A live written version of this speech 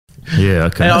Yeah,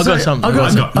 okay. Hey, I got something. I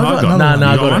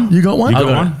got one. You got one? You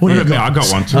got one? What do you got? I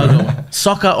got one too.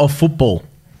 Soccer or football?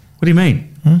 What do you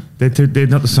mean? They're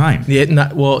not the same. Yeah, no,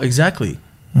 well, exactly.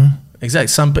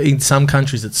 Exactly. In some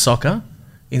countries it's soccer.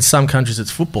 In some countries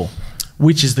it's football.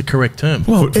 Which is the correct term?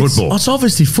 Well, Football. It's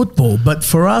obviously football, but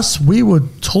for us, we were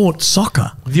taught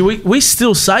soccer. We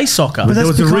still say soccer. But There that's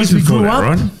was a because reason we for grew that, up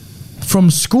right?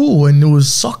 from school and it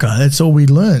was soccer. That's all we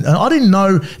learned. And I didn't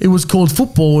know it was called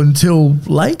football until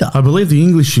later. I believe the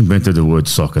English invented the word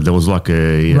soccer. There was like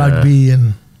a Rugby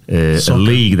and a soccer.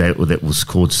 league that was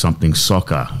called something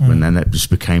soccer, and then that just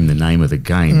became the name of the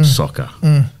game, soccer.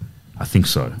 I think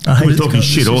so. I hate We're this talking con-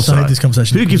 shit I also. hate this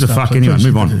conversation. Who gives a fuck anyway?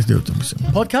 Move on.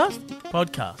 Podcast?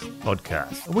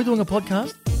 Podcast. Are we doing a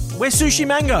podcast? We're Sushi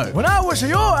Mango. When I was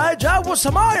your age, I was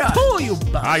Samaya. Oh, you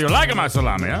bastard. You like my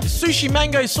salami, huh? Sushi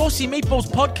Mango Saucy Meatballs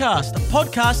Podcast. A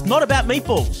podcast not about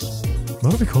meatballs.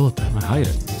 What do we call it then? I hate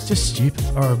it. It's just stupid.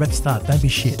 All right, let's start. Don't be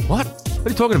shit. What? What are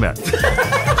you talking about?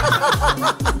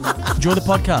 Enjoy the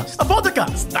podcast. A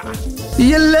podcast.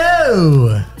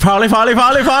 Hello. Farley.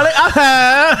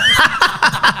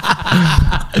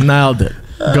 Nailed it.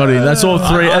 Got it. That's all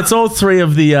three. That's all three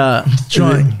of the.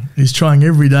 He's trying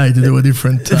every day to do a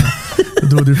different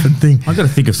thing. I got to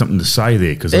think of something to say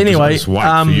there because Anyway, I just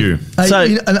wait for you. Hey, So-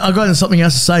 and I got something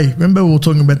else to say. Remember we were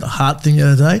talking about the heart thing the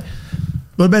other day?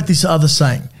 What about this other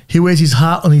saying? He wears his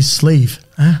heart on his sleeve.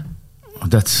 Huh?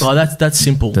 That's That's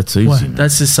simple. easy. What? Man.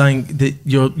 That's just saying that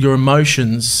your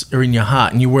emotions are in your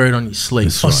heart and you wear it on your sleeve.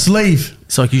 That's Oh, right. sleeve.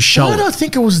 It's like you Why show did I it.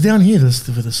 think it was down here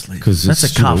for the sleeve? Because That's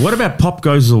it's a cuff. stupid. What about Pop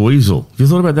Goes the Weasel? Have you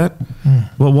thought about that?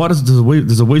 Well, why does a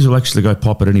weasel actually go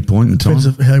pop at any point in time?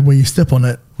 Depends on where you step on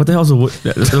it. What the hell's a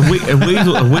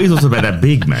weasel? A weasel's about that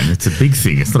big, man. It's a big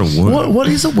thing. It's not a worm. What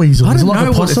is a weasel? I Is it don't like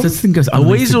know a what possum? this thing goes. A underneath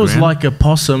the weasel is ground. like a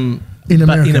possum In but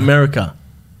America. in America.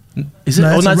 Is it?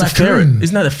 No, Oh, it's no, a it's a ferret. raccoon.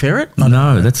 Isn't that a ferret?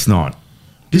 No, that's not.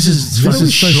 This is very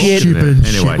shit. stupid.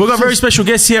 Anyway. We've got very special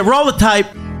guests here. Roll the tape.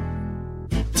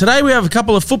 Today we have a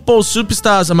couple of football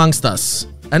superstars amongst us.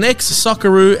 An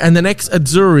ex-Socceroo and an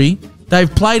ex-Azzurri. They've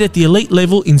played at the elite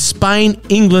level in Spain,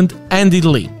 England and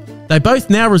Italy. They both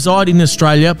now reside in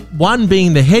Australia, one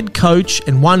being the head coach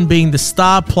and one being the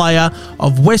star player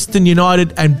of Western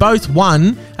United, and both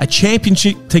won a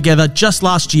championship together just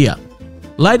last year.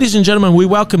 Ladies and gentlemen, we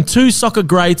welcome two soccer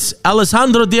greats,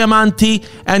 Alessandro Diamanti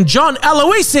and John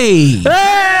Aloisi.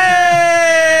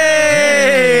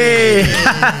 Hey!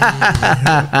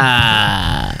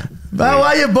 How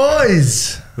are you,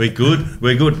 boys? We're good.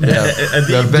 We're good. Yeah,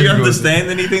 we are Do very you good. understand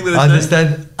anything that I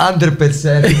understand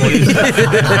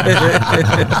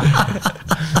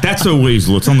 100%. That's a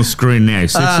weasel. It's on the screen now.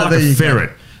 So it's like there a you go.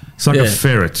 ferret. It's like Yeah. a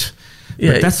ferret.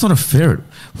 Yeah. But that's not a ferret.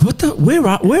 What the? Where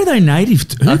are they native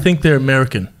to? I think they're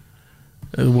American.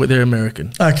 They're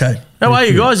American. Okay. How are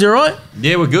you guys? You all right?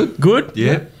 Yeah, we're good. Good?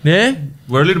 Yeah. Yeah?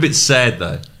 We're a little bit sad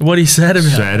though, What are you sad about?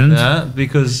 Saddened.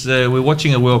 because we're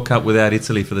watching a World Cup without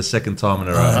Italy for the second time in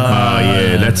a row. Oh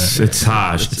yeah, it's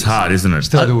harsh. It's hard, isn't it?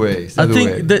 Stay away. Stay I think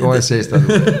away. that- Go and say stay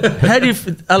away. How do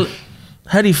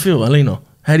you feel, Alino?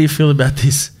 How do you feel about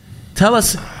this? Tell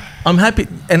us. I'm happy.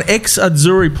 An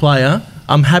ex-Azzurri player,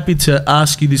 I'm happy to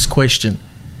ask you this question.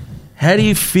 How do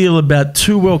you feel about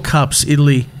 2 World Cups,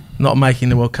 Italy not making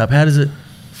the World Cup? How does it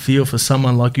feel for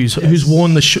someone like you who's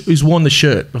worn the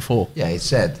shirt before? Yeah, it's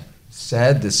sad.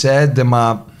 Sad,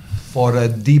 for a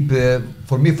deep,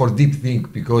 for me, for deep thing,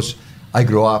 because I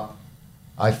grow up,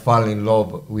 I fall in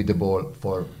love with the ball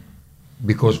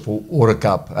because for World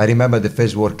Cup. I remember the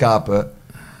first World Cup,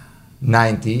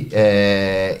 90,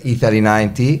 Italy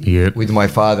 90, Yep. with my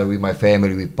father, with my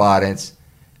family, with parents.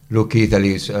 Look,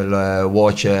 Italy,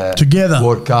 watch Together.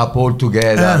 World Cup all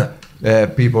together.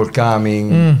 People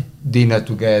coming, dinner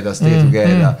together, stay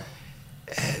together.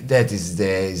 That is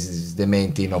the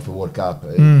main thing of the World Cup.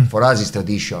 For us, it's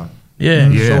tradition. Yeah.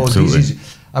 Yeah, So absolutely. this is.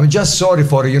 I'm just sorry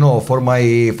for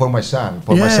my son.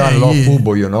 My son love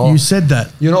football. You said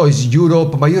that. It's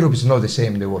Europe, but Europe is not the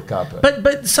same. The World Cup.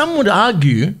 But some would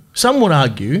argue,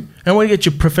 and I want to get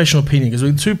your professional opinion because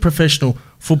we're 2 professional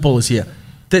footballers here.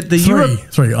 That the Europe,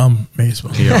 Three. Me as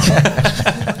well.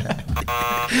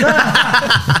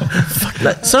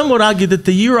 some would argue that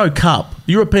the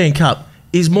European Cup,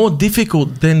 is more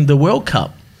difficult than the World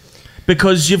Cup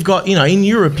because you've got, in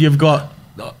Europe you've got.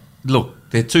 Look,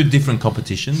 they're 2 different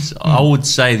competitions. I would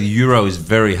say the Euro is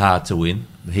very hard to win.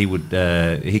 He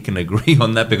can agree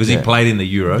on that because he played in the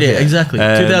Euro. Yeah, exactly.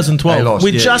 I 2012. lost.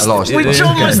 We Yeah, just, I lost. we Yeah,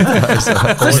 almost.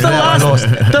 That's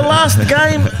the last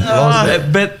game.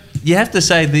 But you have to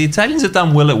say the Italians have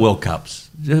done well at World Cups.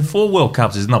 4 World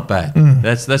Cups is not bad.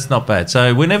 That's not bad.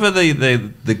 So whenever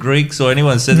the Greeks or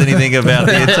anyone says anything about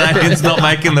the Italians not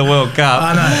making the World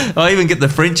Cup, I even get the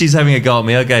Frenchies having a go at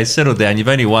me. Okay, settle down. You've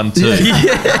only won 2.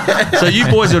 So you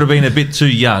boys would have been a bit too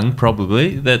young,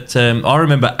 probably. That I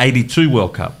remember 82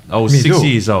 World Cup. I was 6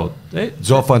 years old.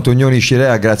 Zoffa, Antonioni,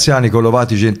 Scirea, Graziani,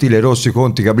 Collovati, Gentile, Rossi,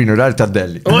 Conti, Cabrino, Rari,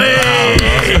 Tardelli. Well,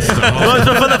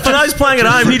 for those playing at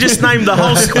home, he just named the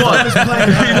whole squad.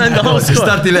 He named the whole squad.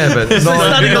 Start 11.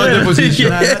 Starting 11. Position.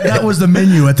 That was the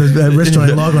menu at the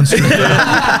restaurant in Logon Street.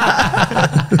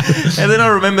 And then I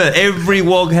remember every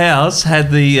Wog house had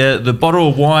the bottle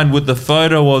of wine with the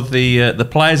photo of the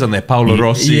players on there. Paolo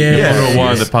Rossi, the bottle of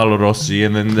wine with Paolo Rossi,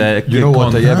 and then You know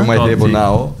what I have on my table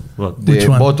now? What? The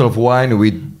bottle of wine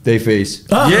with their face.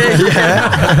 No,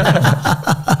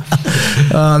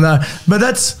 but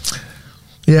that's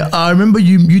I remember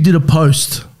you did a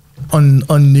post on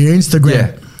your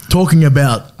Instagram talking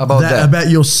about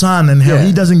your son and how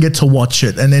he doesn't get to watch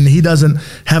it, and then he doesn't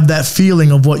have that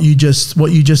feeling of what you just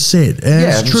said. And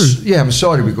it's true. I'm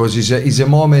sorry, because it's a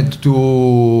moment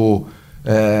to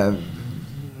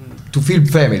feel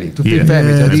family,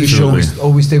 tradition.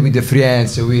 Always stay with the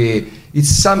friends. It's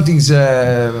something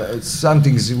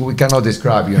we cannot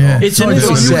describe, you know. It's So you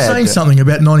were saying something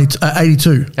about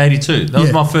 82. 82. That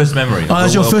was my first memory. Oh,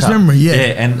 that's your first memory,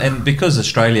 Yeah, and because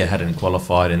Australia hadn't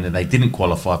qualified and they didn't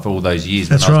qualify for all those years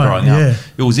That's when I was right, growing up,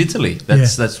 it was Italy.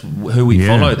 That's who we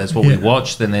followed. That's what we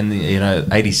watched. And then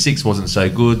 86 wasn't so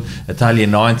good. Italia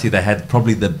 90, they had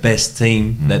probably the best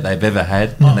team that they've ever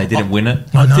had, and they didn't win it.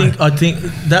 I think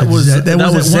that was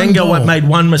Zenga what made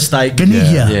one mistake.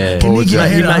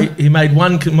 He made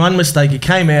one mistake. He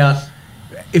came out.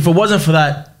 If it wasn't for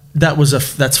that,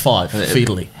 that's 5 for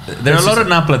Italy. There are a lot of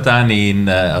Napoletani in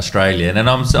Australia, and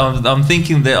I'm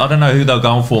thinking that I don't know who they're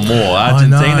going for more,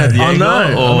 Argentina, Diego, I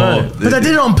know. But they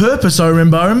did it on purpose. I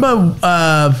remember.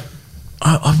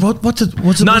 What's it?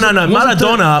 No.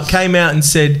 Maradona came out and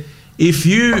said, if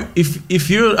you're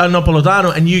a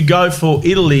Napoletano and you go for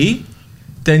Italy,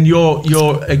 then you're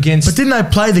against. But didn't they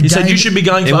play the game? He said you should be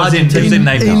going for Argentina. It was in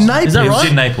Naples. In Naples. Is that right? It was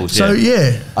in Naples, So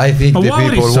I think But the why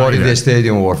would he people say were in that? the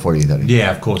stadium were for Italy.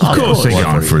 Yeah, of course. Of course they're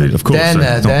going for it. Of course.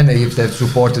 Then if they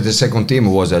supported the second team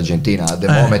was Argentina. At the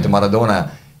moment, Maradona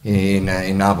in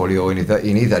Napoli or in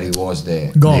Italy was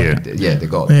the God. The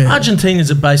God. Yeah.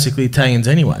 Argentinians are basically Italians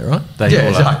anyway, right? They all are.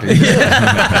 Exactly.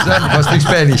 Exactly. But speak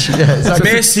Spanish. Yeah, exactly.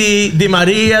 Messi, Di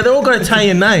Maria, they're all got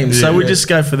Italian names, so we just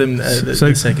go for them the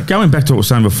second. Going back to what I was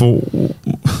saying before,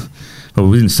 well,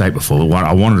 we didn't say it before. What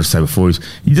I wanted to say before is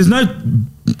there's no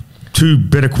two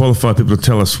better qualified people to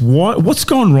tell us what's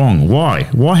gone wrong. Why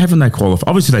haven't they qualified?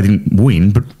 Obviously they didn't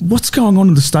win, but what's going on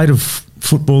in the state of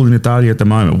football in Italy at the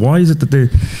moment? Why is it that they're...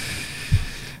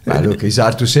 Look, it's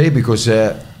hard to say because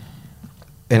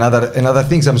another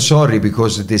things. I'm sorry,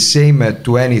 because the same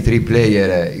 23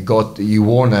 player he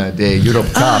won the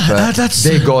Europe Cup.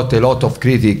 They got a lot of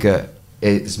critic.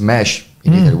 Smash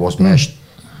in Italy was smashed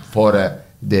for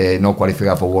the no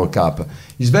qualifier for World Cup.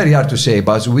 It's very hard to say,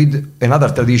 but with another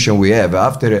tradition we have,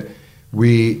 after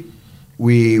we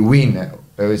win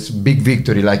it's big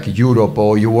victory like Europe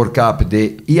or World Cup,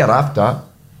 the year after,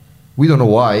 we don't know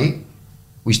why,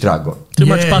 we struggle. Too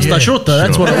much pasta asciutta,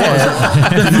 that's what it was.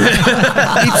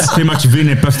 It's too much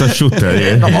vino e pasta asciutta,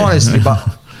 yeah. No, honestly, but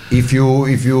if you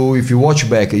watch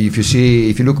back,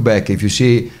 if you look back, if you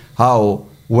see how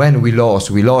when we lost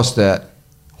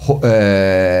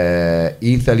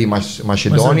Italy,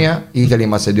 Macedonia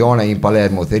in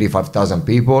Palermo, 35,000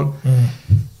 people.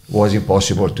 Was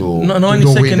impossible to win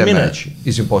the match.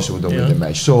 It's impossible to win the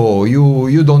match. So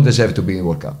you don't deserve to be in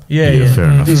World Cup. Yeah. Fair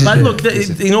enough. But look,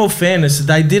 in all fairness,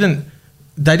 they didn't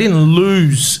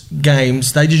lose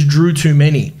games. They just drew too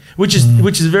many, which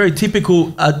is a very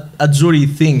typical Azzurri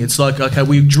thing. It's like, okay,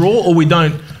 we draw or we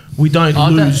don't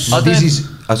lose.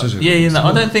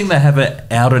 I don't think they have an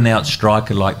out-and-out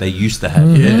striker like they used to have.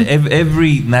 Mm-hmm.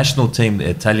 Every national team, the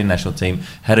Italian national team,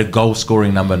 had a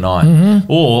goal-scoring number 9.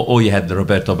 Mm-hmm. Or you had the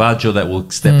Roberto Baggio that will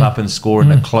step up and score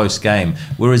in a close game.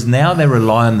 Whereas now they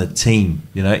rely on the team.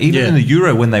 You know, even in the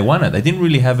Euro when they won it, they didn't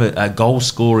really have a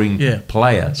goal-scoring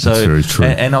player. So, that's very true.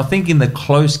 And I think in the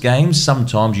close games,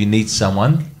 sometimes you need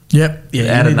someone. Yep.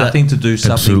 Yeah, out of nothing to do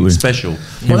something special.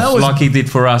 Well, that was like he did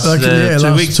for us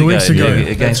 2 weeks ago.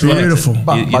 Against beautiful.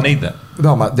 You need that.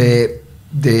 No, but the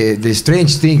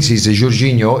strange things is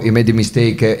Jorginho, he made a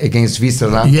mistake against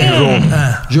Switzerland in Rome.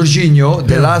 Jorginho,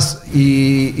 the last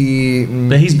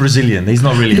but he's Brazilian. He's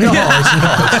not really. No,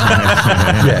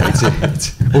 it's not.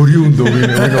 It's oriundo. We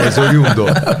know it's oriundo.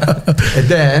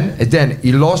 And then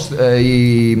he lost.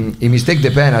 He mistaked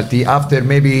the penalty after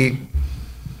maybe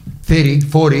 30,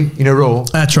 40 in a row.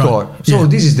 That's right. score. So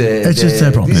this is the. It's just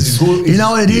that problem. This is good. You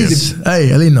know what it is?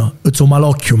 Hey, Alino, it's a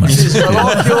malocchio, man. This is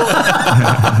Malocchio.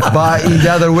 But in the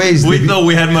other ways, We thought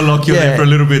we had Malocchio there for a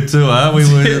little bit too, huh? We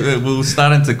were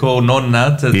starting to call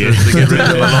Nonna to get rid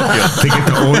of Malocchio. To get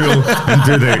the oil and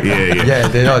do that. yeah,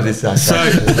 they know this. So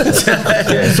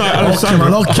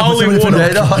Alessandro, Holy water.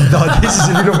 No, this is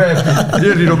a little bad.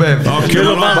 Little bad.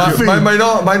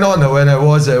 My nonna, when I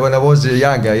was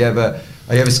young,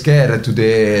 I have scared to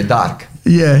the dark.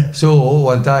 Yeah. So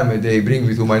one time they bring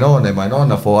me to my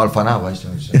nonna for half an hour. So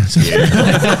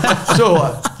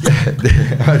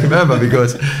I remember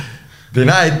because the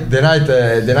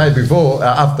night before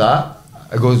after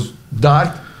it goes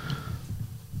dark.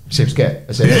 Same scared.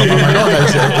 I said, my nonna, I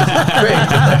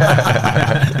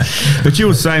said, but you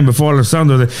were saying before,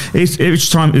 Alessandro, that each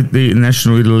time the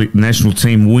national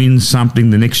team wins something,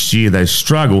 the next year they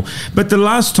struggle. But the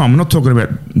last time, we're not talking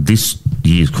about this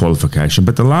year's qualification,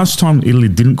 but the last time Italy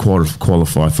didn't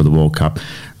qualify for the World Cup,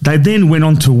 they then went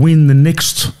on to win the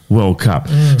next World Cup.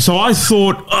 So I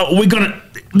thought, we're going to,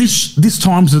 this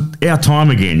time's our time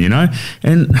again, you know?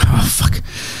 And, fuck.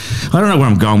 I don't know where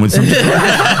I'm going with something.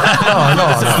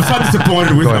 I'm so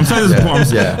disappointed with it. I'm so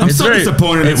disappointed. I'm so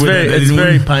disappointed with it. It's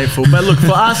very painful. But look,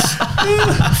 for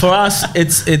us,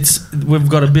 it's we've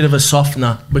got a bit of a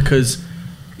softener because,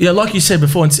 like you said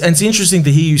before, and it's interesting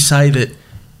to hear you say that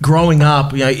growing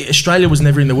up, Australia was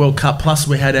never in the World Cup. Plus,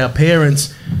 we had our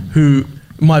parents who.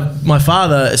 My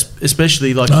father,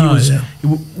 especially,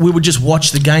 we would just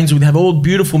watch the games. We'd have all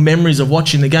beautiful memories of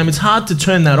watching the game. It's hard to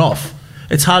turn that off.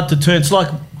 It's hard to turn. It's like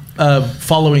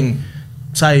following,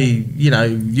 say,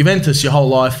 Juventus your whole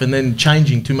life and then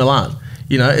changing to Milan.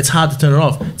 It's hard to turn it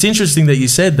off. It's interesting that you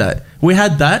said that. We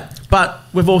had that, but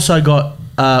we've also got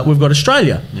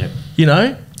Australia.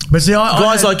 Yeah. But see,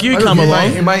 guys like you come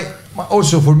along.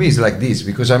 Also for me it's like this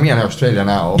because I'm in Australia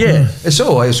now. Yeah. And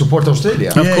so I support Australia.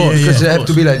 Of course. Because I have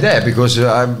to be like that because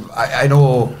I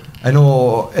know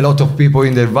a lot of people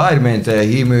in the environment.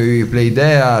 He played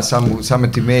there. Some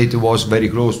teammate was very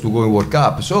close to going World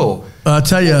Cup. So I'll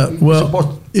tell you,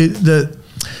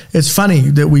 it's funny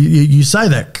that you say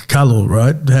that, Carlo,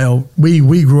 right? How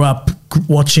we grew up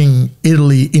watching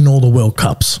Italy in all the World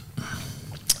Cups.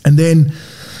 And then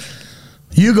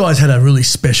you guys had a really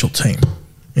special team.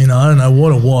 I don't know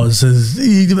what it was.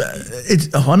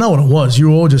 I know what it was. You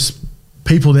were all just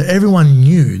people that everyone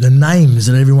knew, the names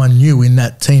that everyone knew in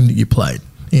that team that you played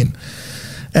in.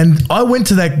 And I went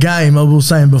to that game, I was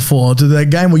saying before, to that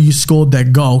game where you scored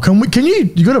that goal.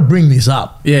 You got to bring this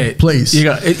up, please.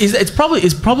 It's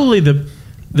probably the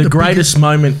greatest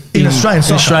moment in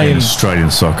Australian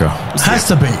soccer. Has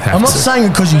to be. I'm not saying it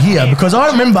because you're here, because I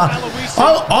remember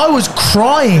I was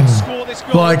crying.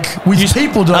 Like with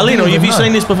people that Alino, have you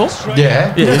seen this before?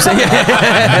 Yeah.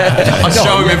 I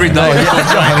show him every day.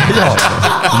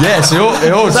 Yes,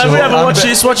 also. So we haven't watched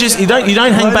this. Watch this. You don't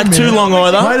hang back too long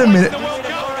either. Wait a minute.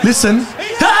 Listen.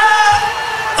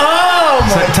 Oh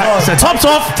my God. So tops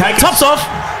off.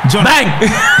 Johnny, bang!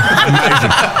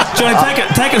 Johnny,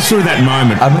 take us through that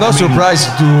moment. I'm not surprised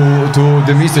to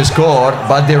the Mr. score,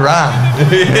 but the run.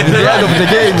 The end of the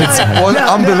game, it's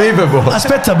unbelievable.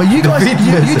 Aspetta, but you guys, you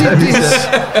did this.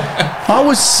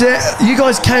 You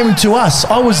guys came to us.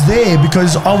 I was there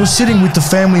because I was sitting with the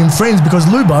family and friends because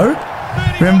Lubo.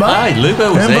 Remember? Hey,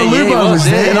 Lubo was there. Lubo was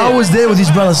there, and I was there with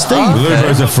his brother Steve.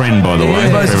 Lubo's a friend, by the way.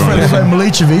 Lubo's a friend.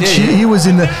 Milicevic. He was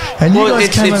in the. And you guys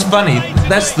came. It's funny.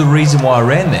 That's the reason why I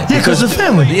ran there. Yeah, because of the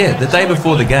family. Yeah, the day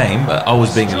before the game, I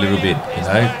was being a little bit.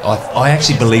 I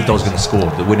actually believed I was going to score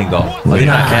the winning goal. I didn't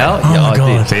know how.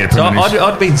 I did. So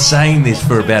I'd been saying this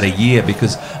for about a year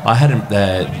because I hadn't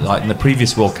like in the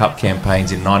previous World Cup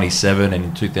campaigns in '97 and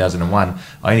in 2001.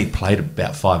 I only played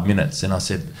about 5 minutes, and I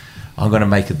said, I'm going to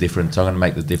make a difference. I'm going to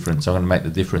make the difference. I'm going to make the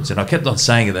difference. And I kept on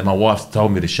saying it. Then my wife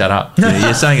told me to shut up.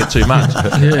 You're saying it too much.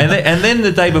 And then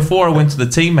the day before, I went to the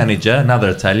team manager, another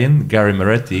Italian, Gary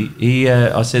Moretti.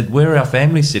 I said, "Where are our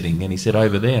family sitting?" And he said,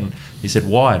 "Over there." And he said,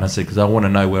 "Why?" And I said, "Because I want to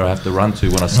know where I have to run to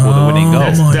when I score the winning goal."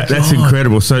 That's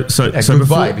incredible. So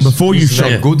before you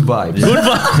shot good vibes. Good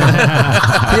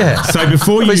vibes. Yeah. So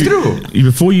before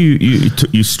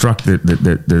you struck the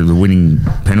winning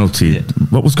penalty,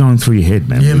 what was going through your head,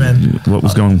 man? Yeah, man. What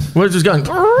was going? What was going?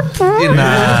 I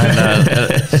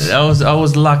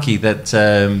was lucky that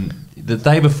the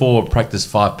day before I practiced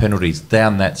 5 penalties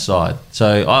down that side.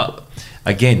 So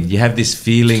again, you have this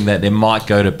feeling that they might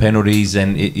go to penalties,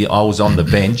 and I was on the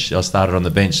bench. I started on the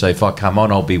bench, so if I come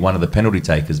on, I'll be one of the penalty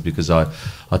takers because I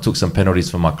took some penalties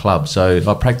for my club. So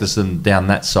I practiced them down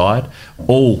that side,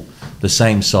 all the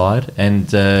same side, and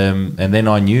then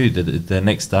I knew that the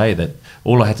next day that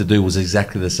all I had to do was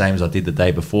exactly the same as I did the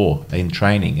day before in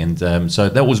training. And so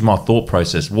that was my thought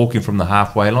process. Walking from the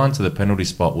halfway line to the penalty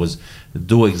spot was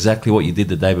do exactly what you did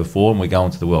the day before, and we're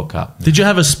going to the World Cup. Did you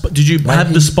have the spot in your I had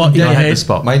head? the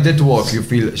spot. My did work. You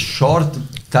feel short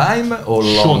time or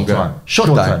long? Short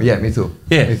time. Yeah, me too.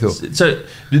 Yeah. Me too. So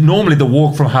normally the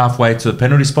walk from halfway to the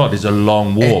penalty spot is a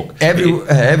long walk.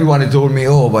 Everyone told me,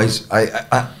 but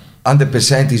I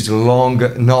 100% is long.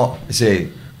 No, say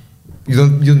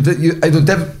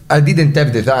I didn't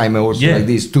have the time also like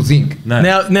this to think. No.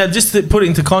 Now, just to put it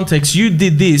into context, you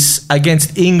did this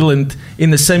against England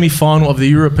in the semi-final of the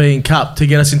European Cup to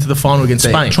get us into the final against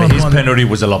Spain. But his penalty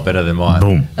was a lot better than mine.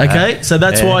 Boom. Okay, so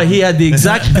that's why he had the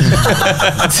exact.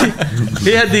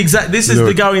 This is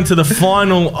to go into the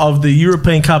final of the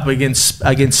European Cup against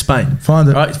Spain. Find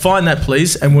it. Right, find that,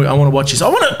 please, and I want to watch this.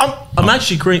 I'm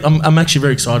actually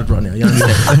very excited right now. You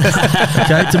understand?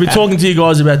 Okay, to be talking to you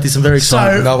guys about this, I'm very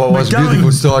excited. No, but was a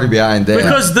beautiful story behind that.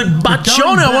 Because the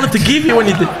bacione I wanted to give you when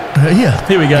you did. Here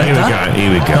Here we go.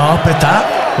 Here we go. Aspetta.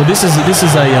 Well, this is a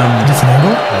Different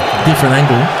angle. different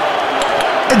angle.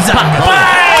 Exactly.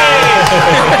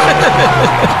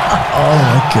 Oh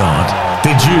my God.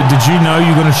 Did you know you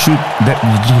were going to shoot that?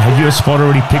 Had you a spot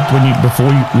already picked before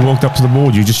you walked up to the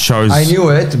board? You just chose. I knew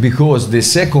it because the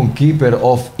second keeper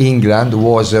of England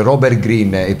was Robert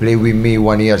Green. He played with me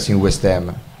 1 year in West Ham.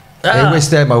 In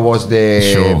West Ham, I was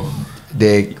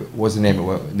what's the name?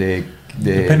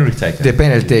 The penalty taker. The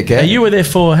penalty taker. You were there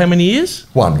for how many years?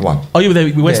 One. Oh, you were there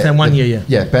with West Ham 1 year, yeah.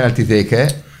 Yeah, penalty taker.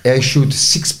 I shoot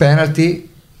 6 penalty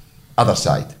other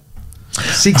side.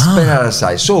 6 penalty other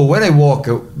side. So when I walk,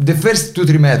 the first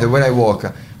 2-3 meters when I walk,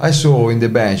 I saw in the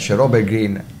bench Robert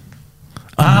Green.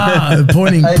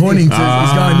 Pointing to,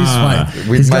 he's going this way.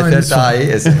 With my third eye,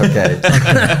 yes, okay.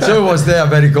 So he was there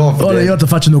very confident. Io ti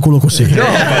faccio culo così. No,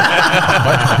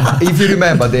 but if you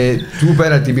remember the 2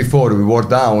 penalty before we were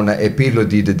down, Pirlo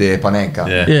did the Panenka.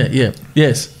 Yeah,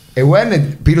 yes. And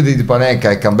when Pirlo did the Panenka,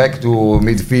 I come back to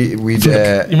midfield with. You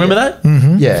remember that?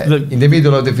 Mm-hmm. Yeah, in the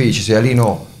middle of the pitch, he said,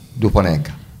 Alino, do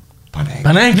Panenka.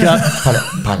 Panenka.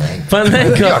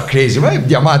 Panenka. You are crazy. Why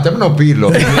Diamanti? I'm not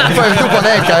Pirlo. If I do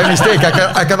Panenka, I mistake.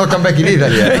 I cannot come back in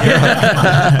Italy.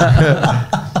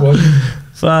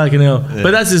 Fucking hell. Yeah.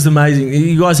 But that's just amazing.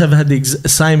 You guys have had the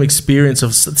same experience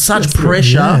of such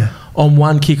pressure on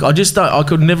one kick. I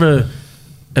could never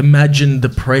imagine the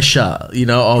pressure,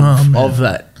 of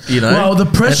that. Well, the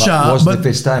pressure. Was the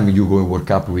first time you go World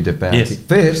Cup with the penalty?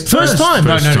 Yes. First time.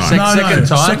 Second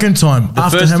time. Second time. The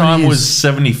first time was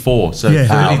 74, so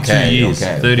 32 years.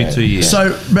 32 years.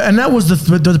 So, and that was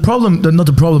the problem. Not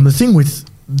the problem. The thing with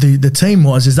the team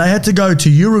is they had to go to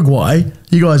Uruguay.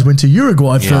 You guys went to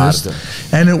Uruguay first,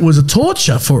 and it was a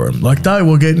torture for them. Like they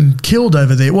were getting killed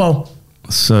over there. Well.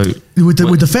 So with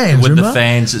the fans, with remember? the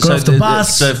fans. Got off the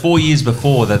bus. So 4 years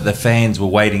before that, the fans were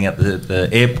waiting at the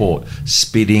airport,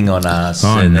 spitting on us,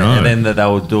 and then they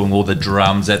were doing all the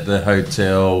drums at the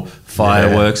hotel,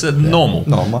 fireworks, normal.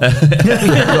 Normal. And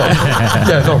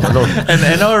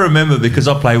I remember because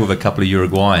I played with a couple of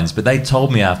Uruguayans, but they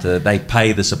told me after that they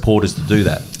pay the supporters to do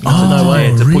that.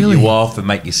 To put you off and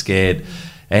make you scared.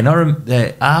 And I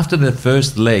remember after the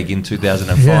first leg in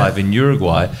 2005 in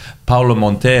Uruguay, Paulo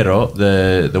Montero,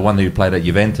 the one who played at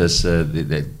Juventus,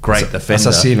 the great defender.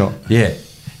 Assassino. Yeah.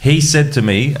 He said to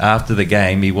me after the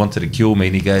game, he wanted to kill me,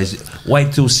 and he goes,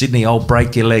 wait till Sydney, I'll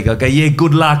break your leg. I go, yeah,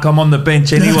 good luck, I'm on the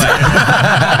bench anyway.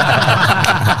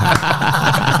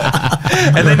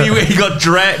 And then he got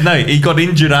he got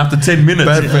injured after 10 minutes.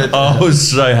 Perfect. I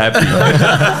was so happy.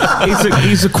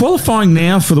 Is the qualifying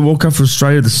now for the World Cup for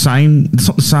Australia the same? It's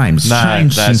not the same. It's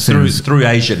changed since through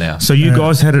Asia now. So you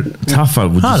guys had it tougher,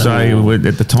 would you say,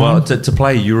 at the time? Well, to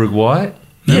play Uruguay,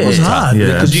 it was hard.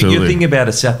 Yeah, because you think about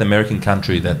a South American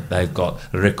country that they've got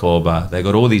Recoba, they've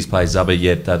got all these players,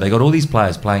 Zabayeta, they've got all these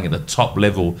players playing at the top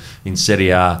level in Serie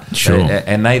A. Sure.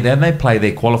 And they play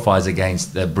their qualifiers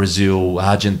against Brazil,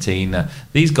 Argentina.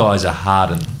 These guys are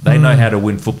hardened. They know how to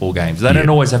win football games. They don't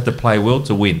always have to play well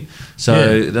to win.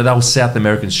 So they were South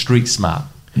American street smart.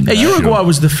 Uruguay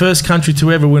was the first country to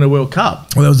ever win a World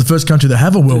Cup. Well, that was the first country to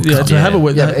have a World Cup. Have a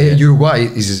World Cup. Uruguay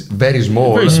is very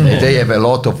small. They have a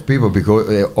lot of people because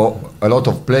a lot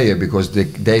of players because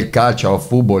their culture of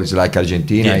football is like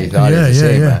Argentina,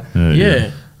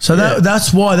 Italy, So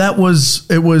that's why it was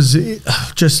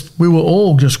just we were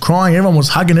all just crying. Everyone was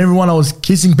hugging everyone. I was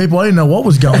kissing people. I didn't know what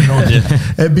was going on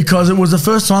because it was the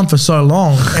first time for so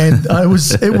long, and it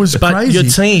was but crazy. Your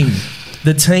team,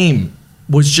 the team,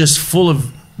 was just full of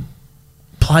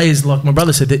players, like my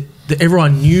brother said, that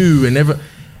everyone knew, and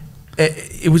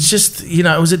it was just, it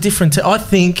was a different I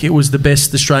think it was the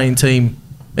best Australian team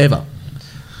ever.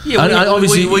 Yeah,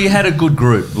 obviously we had a good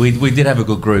group. We did have a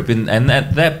good group, and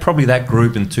that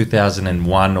group in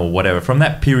 2001 or whatever. From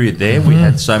that period there, we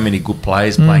had so many good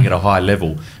players playing at a high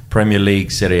level: Premier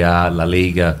League, Serie A, La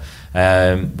Liga.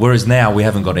 Whereas now we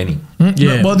haven't got any.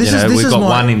 Yeah, well, we've got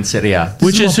one in Serie A,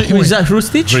 which is that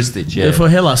Rustic? Rustic, yeah, for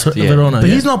Hellas Verona. But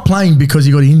he's not playing because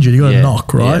he got injured. He got a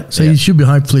knock, right? So he should be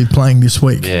hopefully playing this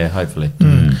week. Yeah, hopefully.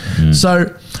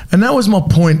 So, and that was my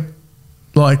point.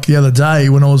 Like the other day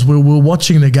when we were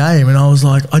watching the game, and I was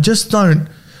like, I just don't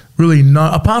really know.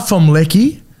 Apart from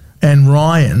Lecky and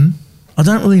Ryan, I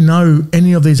don't really know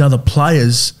any of these other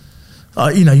players.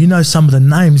 You know some of the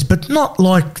names, but not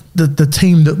like the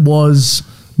team that was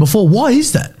before. Why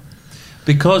is that?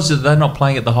 Because they're not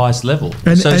playing at the highest level.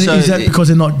 And is that because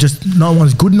they're not no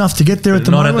one's good enough to get there at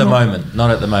the moment?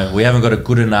 Not at the moment. We haven't got a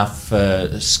good enough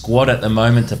squad at the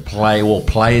moment to play, or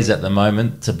players at the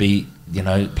moment to be,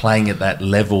 playing at that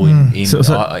level in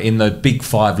the big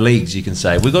 5 leagues. You can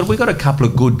say we got a couple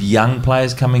of good young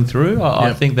players coming through.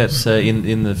 I think that's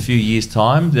in a few years'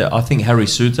 time. I think Harry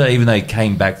Suter, even though he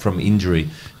came back from injury,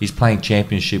 he's playing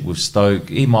championship with Stoke.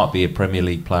 He might be a Premier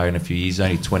League player in a few years.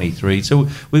 Only 23. So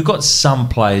we've got some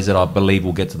players that I believe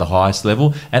will get to the highest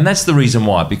level, and that's the reason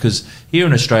why. Because here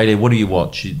in Australia, what do you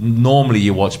watch? Normally,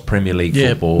 you watch Premier League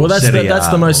football. Well, that's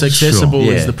the most accessible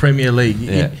is the Premier League.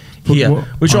 Yeah. Here,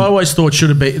 which I always thought should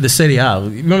have been the Serie A.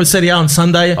 Remember Serie A on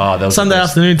Sunday? Sunday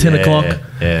afternoon, 10 o'clock.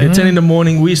 Yeah. 10 in the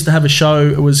morning. We used to have a show.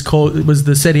 It was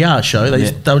the Serie A show.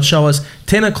 They would show us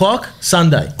 10 o'clock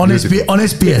Sunday on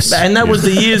SBS. And that was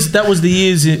the years. That was the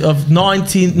years of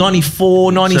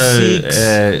 1994, 96.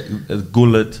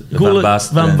 Gullit,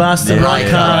 Van Basten,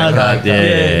 Rijkaard.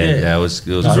 Yeah. It was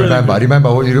I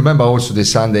remember also the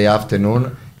Sunday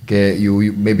afternoon.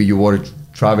 You were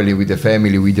traveling with the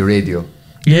family with the radio.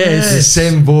 Yes. The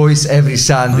same voice every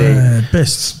Sunday.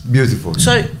 Best. Beautiful.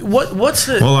 So what's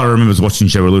the... All I remember was watching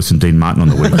Jerry Lewis and Dean Martin on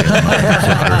the weekend.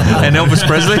 And Elvis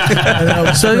Presley.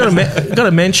 So I got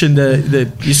to mention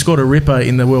that you scored a ripper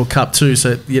in the World Cup too.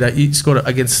 So you scored it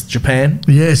against Japan.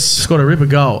 Yes. Scored a ripper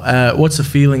goal. What's the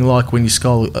feeling like when you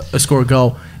score a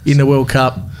goal in the World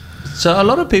Cup? So a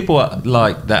lot of people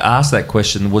that ask that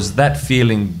question, was that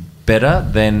feeling better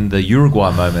than the Uruguay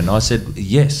moment? I said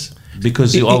yes.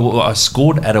 Because I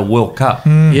scored at a World Cup.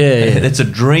 It's a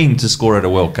dream to score at a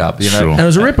World Cup. Sure. And it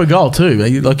was a ripper goal too.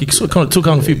 You sort of kind of took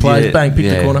on a few players, bang,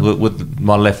 picked the corner with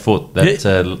my left foot.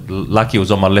 Lucky it was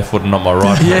on my left foot and not my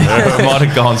right. It might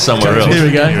have gone somewhere else. Here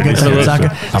we go.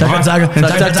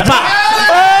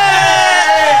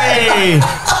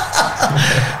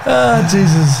 Oh,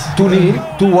 Jesus.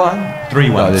 2-0, 2-1,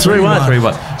 3-1.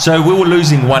 3-1. So we were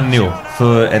losing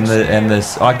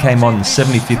 1-0 I came on the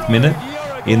 75th minute.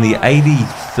 In the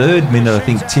 83rd minute, I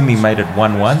think Timmy made it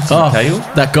 1-1.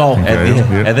 That goal.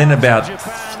 And then about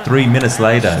 3 minutes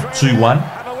later, 2-1.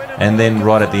 And then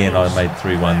right at the end, I made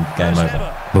 3-1, game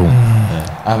over. Boom.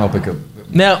 I know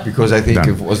because I think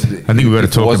we better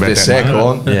talk about the that.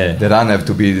 Second, the run have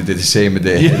to be the same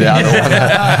the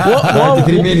other one.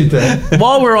 93 minutes.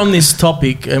 While we're on this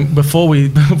topic, and before we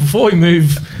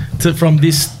move from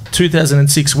this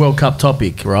 2006 World Cup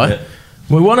topic, right? Yeah.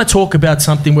 We want to talk about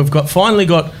something. We've finally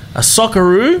got a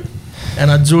Socceroo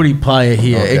and a Azzurri player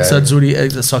here. Ex-Azzurri,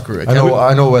 ex-Socceroo. Okay?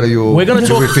 I know where we're going to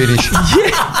talk. Finish.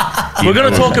 We're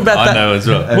going to talk about that. I know as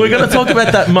well. We're going to talk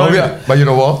about that moment. But you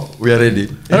know what? We are ready.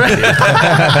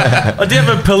 I do have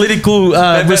a political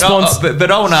response.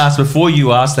 But I want to ask, before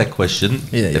you ask that question,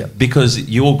 because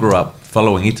you all grew up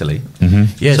following Italy. Mm-hmm.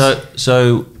 Yes.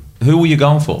 So who were you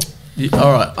going for?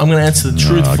 All right, I'm going to answer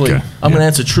truthfully. I'm going to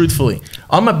answer truthfully.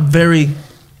 I'm a very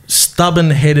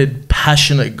stubborn-headed,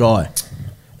 passionate guy,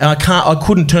 and I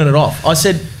couldn't turn it off. I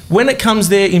said, when it comes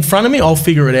there in front of me, I'll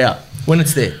figure it out when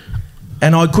it's there,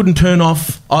 and I couldn't turn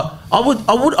off. I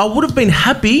would have been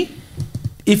happy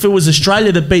if it was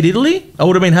Australia that beat Italy. I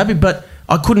would have been happy, but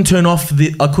I couldn't turn it off.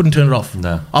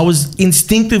 No, I was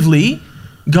instinctively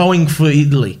going for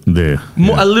Italy. A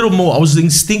little more. I was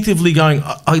instinctively going,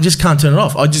 I just can't turn it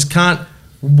off. I just can't.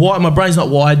 Why my brain's not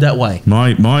wired that way.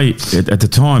 At the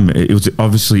time, it was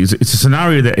obviously it's a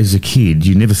scenario that as a kid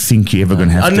you never think you're ever going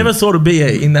to have. I never thought it'd be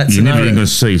in that you're scenario. Never going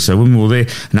to see. So when we were there,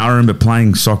 and I remember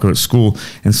playing soccer at school,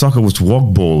 and soccer was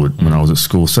wog ball when I was at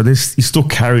school. So you still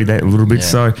carry that a little bit.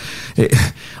 So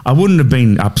I wouldn't have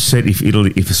been upset if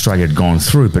Australia had gone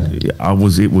through, but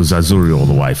it was Azzurri all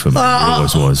the way for me. It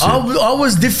always was. I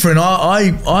was different.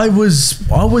 I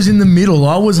was in the middle.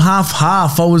 I was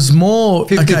half. I was more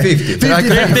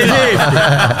 50-50. Don't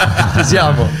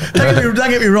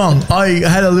get me wrong. I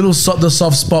had the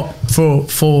soft spot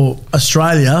for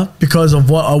Australia because of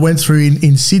what I went through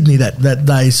in Sydney that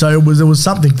day. So there was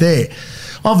something there.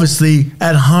 obviously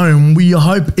at home, we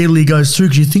hope Italy goes through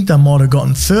because you think they might have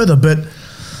gotten further. But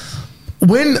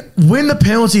when the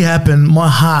penalty happened, my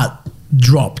heart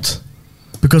dropped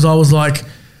because I was like,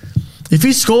 if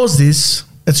he scores this,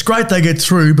 it's great they get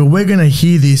through, but we're going to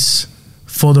hear this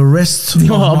for the rest of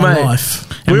my life.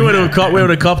 We would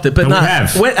have copped it, but no.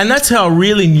 And that's how I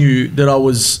really knew that I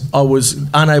was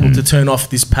unable to turn off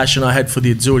this passion I had for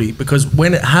the Azzurri, because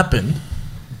when it happened,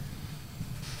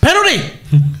 penalty.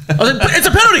 I was like, it's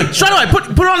a penalty straight away.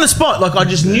 Put it on the spot. Like I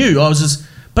just knew. I was just.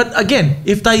 But again,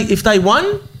 if they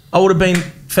won, I would have been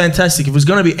fantastic. If it was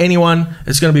going to be anyone,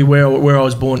 it's going to be where I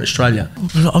was born, Australia.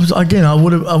 I wanted.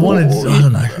 I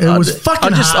don't know. It was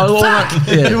fucking hard.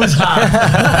 It was hard.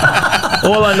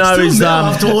 All I know is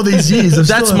after all these years,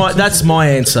 that's my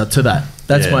answer to that.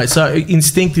 That's my. So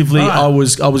instinctively, right. I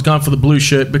was going for the blue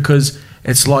shirt because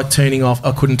it's like turning off.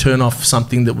 I couldn't turn off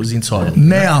something that was inside.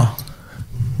 Now,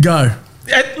 go.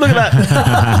 Look at that.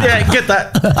 Yeah, get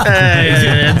that.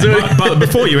 But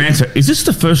before you answer, is this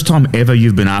the first time ever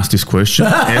you've been asked this question?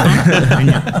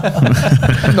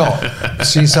 No.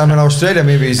 Since I'm in Australia,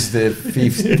 maybe it's the 15,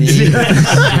 17, 18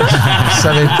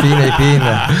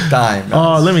 time.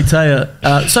 Oh, let me tell you.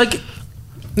 So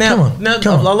now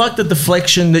I like the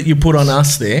deflection that you put on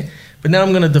us there, but now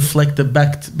I'm going to deflect it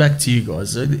back to you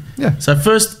guys. Yeah. So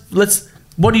first,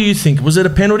 what do you think? Was it a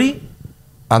penalty?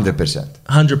 100%.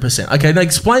 100%. Okay, now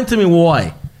explain to me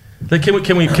why.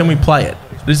 Can we play it?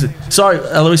 Sorry,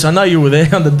 Aloisi, I know you were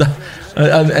there on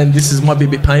and this might be a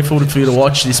bit painful for you to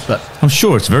watch this, but I'm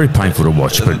sure it's very painful to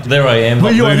watch. But there I am,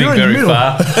 moving very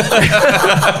far.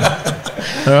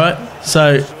 All right,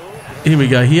 so here we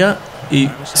go. Here he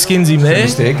skins him there.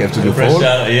 Mistake after the fall.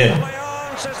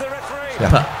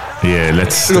 Yeah,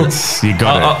 let's you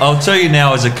got it. I'll tell you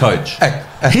now as a coach.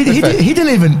 He didn't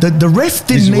even. The ref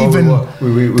didn't even.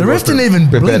 The ref didn't even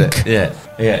blink. Yeah.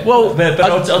 Well, but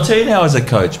I'll tell you now as a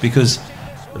coach, because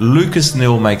Lucas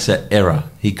Neal makes an error.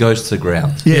 He goes to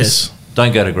ground. Yes.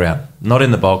 Don't go to ground. Not in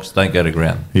the box. Don't go to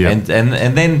ground. Yeah.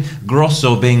 And then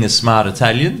Grosso, being a smart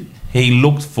Italian, he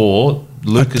looked for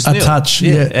Lucas Neal. A touch.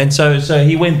 Yeah. And so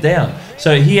he went down.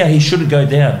 So here he shouldn't go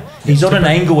down. He's on an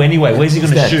angle anyway. Where's he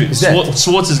going to shoot?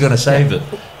 Swartz is going to save it.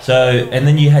 So, and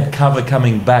then you had cover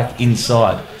coming back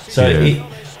inside. So,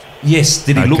 yes,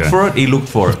 did he look for it? He looked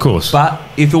for it. Of course. But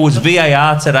if it was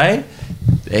VAR today,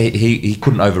 he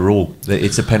couldn't overrule.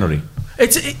 It's a penalty.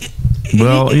 It's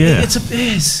Look,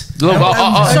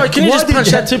 sorry, can you just punch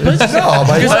that too, please?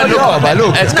 but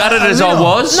look. As gutted as I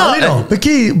was.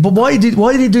 But why did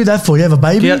he do that for? You have a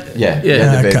baby?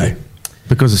 Yeah. Okay.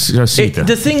 Because it's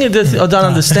the thing that I don't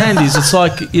understand is it's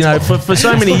like, for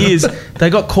so many years they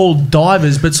got called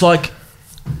divers, but it's like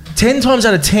 10 times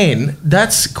out of 10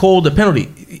 that's called a penalty.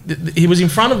 He was in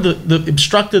front of the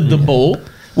obstructed the ball.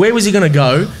 Where was he going to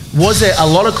go? Was there a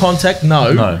lot of contact?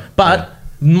 No. But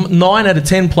 9 out of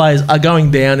 10 players are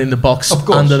going down in the box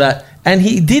under that, and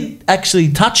he did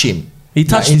actually touch him. He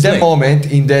touched his leg.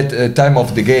 In that time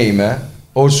of the game.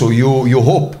 Also, you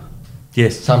hope.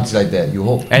 Yes. Something like that, you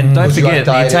hope. And don't forget,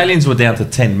 the Italians were down to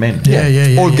 10 men.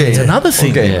 Yeah. All game. That's another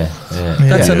thing.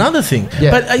 That's another thing.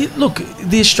 Yeah. But look,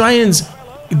 the Australians,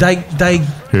 they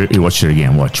You watch it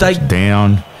again. Watch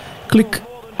down, click.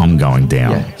 I'm going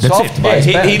down. Yeah. That's Soft,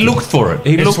 it. He looked for it.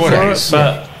 He looked for it.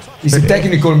 But it's a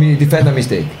technical defender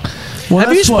mistake. Well,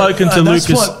 have you spoken to Lucas?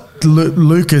 That's what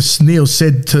Lucas Neal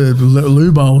said to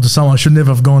Lubo or to someone. I should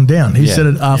never have gone down. He said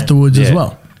it afterwards as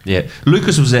well. Yeah,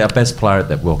 Lucas was our best player at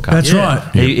that World Cup. That's right.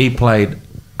 He played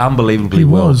unbelievably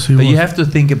well. But you have to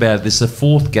think about it. This is the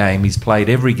fourth game. He's played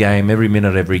every game, every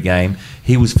minute, every game.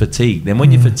 He was fatigued. And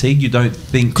when you're fatigued, you don't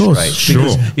think straight.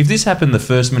 Because if this happened the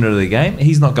first minute of the game,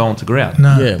 he's not going to ground.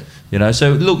 No. Yeah.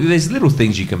 So look, there's little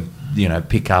things you can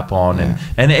pick up on,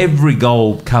 and every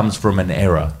goal comes from an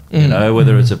error.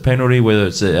 Whether it's a penalty, whether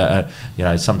it's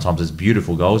sometimes it's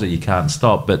beautiful goals that you can't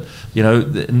stop, but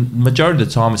the majority of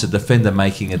the time it's a defender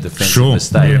making a defensive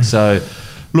mistake. Yeah. So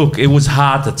look, it was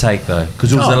hard to take though,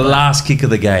 because it was the last kick of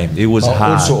the game. It was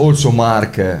hard. Also,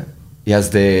 Mark, he has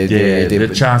the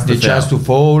chance to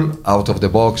fall out of the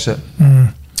box.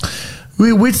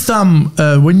 With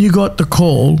when you got the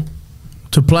call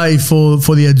to play for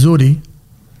the Azzurri.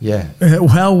 Yeah.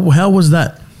 How was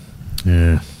that?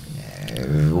 Yeah.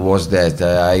 Was that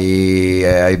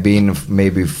I been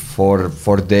maybe 4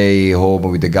 day home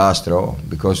with the gastro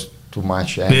because too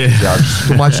much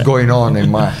too much going on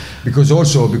in my because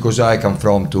I come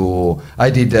from I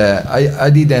did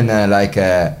like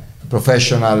a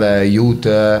professional youth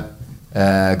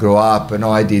grow up.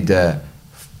 I did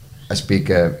I speak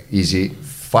easy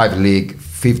 5 league,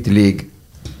 5th league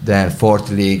then fourth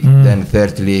league, then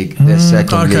third league, then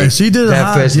second league, so you did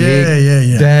then first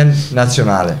league, then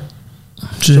Nazionale.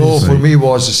 So for me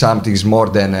was something more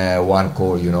than one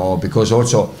call, because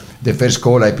also the first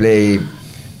call I play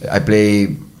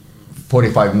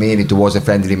 45 minutes, was a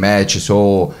friendly match,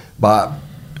 but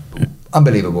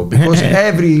unbelievable, because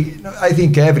I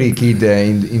think every kid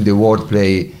in the world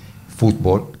play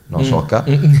football, not soccer.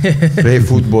 Play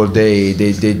football,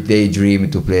 they dream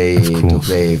to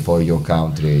play for your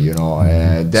country,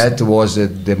 that was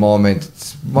the moment.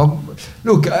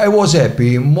 Look, I was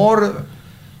happy more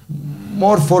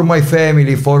for my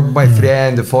family, for my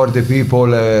friend, for the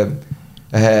people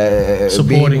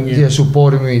supporting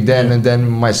me than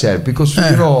myself, because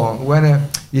when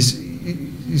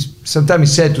sometimes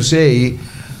it's sad to say,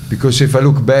 because if I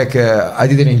look back, I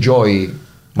didn't enjoy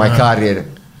my career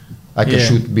like I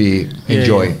should be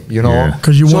enjoy,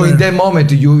 So in that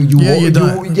moment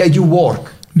you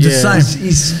work. The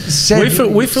same.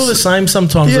 We feel the same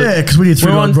sometimes. Yeah, because we did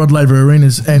 3 Rod Laver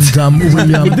arenas, and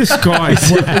this guy. I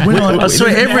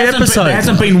swear, every episode there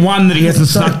hasn't been one that he hasn't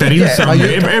snuck that in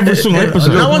somewhere. Every single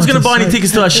episode. No one's going to buy any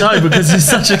tickets to our show because he's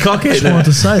such a cockhead. I just wanted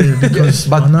to say it because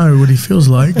I know what he feels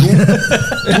like.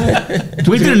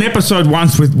 We did an episode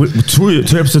once with two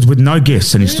episodes with no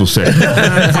guests, and he still said.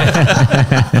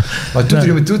 But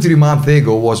 2-3 months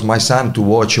ago was my son to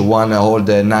watch one whole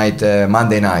night,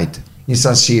 Monday night. In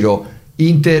San Siro,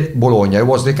 Inter Bologna. I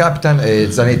was the captain,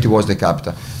 Zanetti was the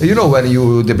captain. When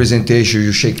you the presentation,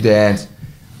 you shake the hands.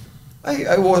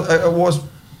 I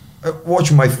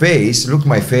watch my face, look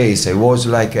my face. I was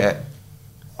like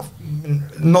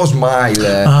no smile.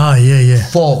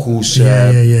 Focus.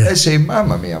 I say,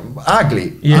 Mamma mia,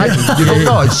 ugly. Ugly.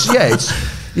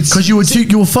 It's because you were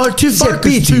too focused.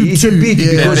 It's a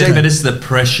pity but it's the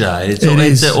pressure.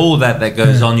 It's all that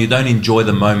goes on. You don't enjoy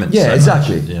the moment. Yeah,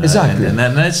 exactly.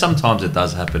 And sometimes it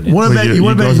does happen. What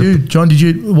about you, John? Did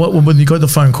you when you got the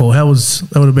phone call? That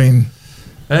would have been.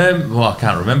 Well, I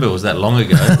can't remember. It was that long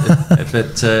ago.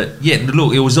 But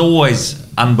look, it was always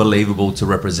unbelievable to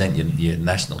represent your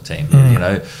national team.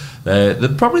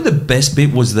 Probably the best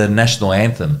bit was the national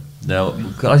anthem. Now,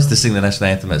 I used to sing the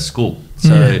national anthem at school,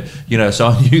 so so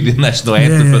I knew the national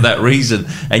anthem for that reason.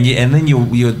 And then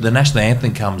the national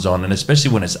anthem comes on, and especially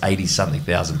when it's 80-something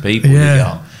thousand people, you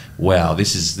go, wow,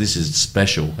 this is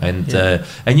special. And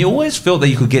you always felt that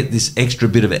you could get this extra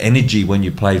bit of energy when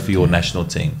you played for your national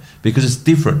team, because it's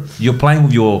different. You're playing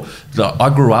with I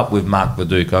grew up with Mark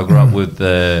Viduka. I grew up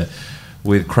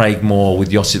with Craig Moore,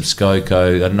 with Josip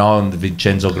Skoko. I've known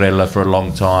Vincenzo Grella for a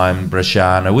long time,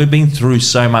 Bresciano. We've been through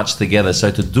so much together.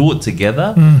 So to do it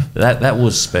together, that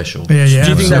was special. Do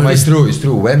you think that it's true? It's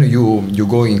true. When you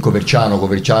go in Coverciano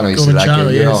is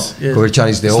Coverciano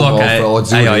is the home of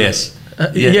Azzurri. AIS.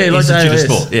 Like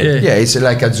Sport. It's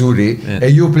like Azzurri.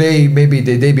 And you play maybe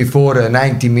the day before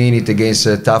 90 minutes against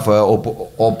a tough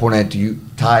opponent. You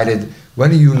tired. When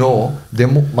the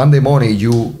Monday morning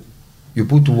you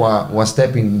put one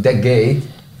step in that gate,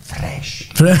 fresh.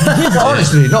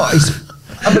 Honestly, it's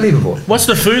unbelievable. What's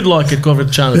the food like at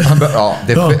Coverciano?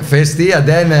 First year,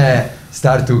 then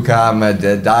start to come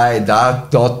that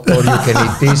doctor, you can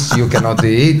eat this, you cannot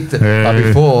eat. But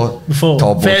before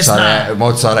top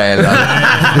mozzarella,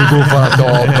 the bufala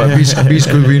top,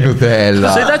 biscuit with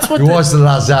Nutella. So that's what it was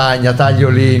lasagna,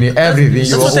 tagliolini, everything.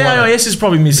 That's what the AIS is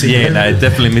probably missing. Yeah, no, it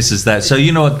definitely misses that. So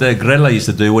you know what the Grella used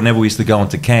to do whenever we used to go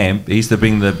into camp? He used to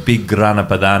bring the big grana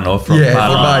padano from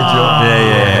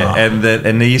Parma.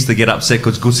 And they used to get upset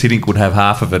because Gus Hiddink would have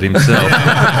half of it himself.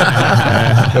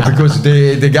 Because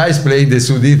the guys playing the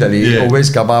Sud Italy always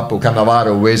come up,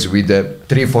 Cannavaro always with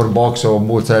 3-4 box of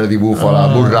mozzarella di bufala,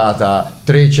 burrata,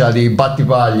 treccia di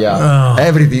battipaglia,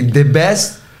 everything. The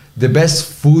best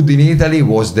food in Italy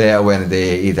was there when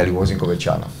the Italy was in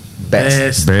Coverciano.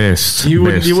 Best. You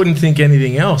wouldn't think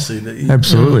anything else.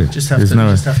 Absolutely. Just have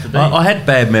to be. I had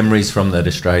bad memories from that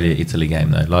Australia-Italy game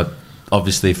though. Like,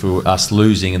 obviously for us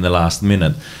losing in the last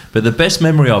minute. But the best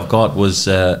memory I've got was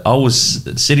I was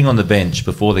sitting on the bench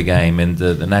before the game, and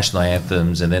the national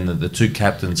anthems, and then the two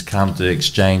captains come to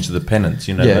exchange the pennants.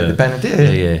 The pennant.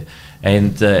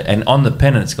 And on the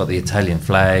pennant it's got the Italian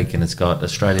flag, and it's got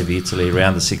Australia v Italy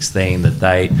around the 16, the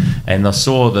date. And I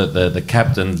saw that the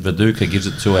captain Viduka gives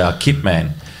it to our kit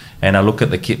man. And I look at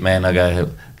the kit man, I go,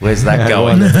 Where's that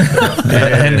going?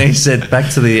 And he said,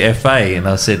 back to the FA. And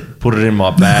I said, put it in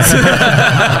my bag.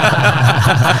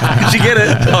 Did you get it?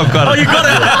 I've got it. Oh, you got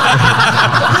it.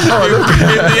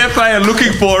 If the FA are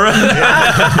looking for it,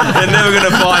 they're never going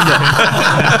to find it.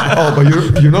 Oh, but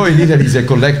you know in Italy he's a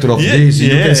collector of this. You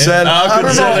can sell. I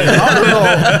don't know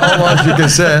how much you can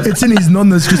sell. It's in his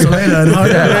nonna's crystalina at home.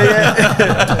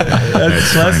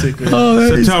 That's classic. Oh,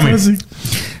 that is classic.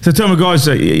 So tell me, guys,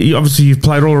 obviously you've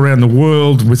played all around the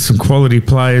world with some quality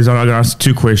players. I'm going to ask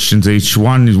 2 questions each.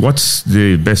 One is, what's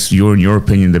the best, in your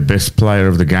opinion, the best player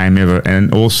of the game ever?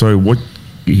 And also, who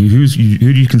do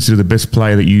you consider the best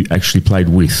player that you actually played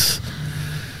with?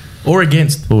 Or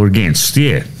against?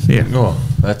 Yeah. Oh,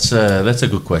 that's a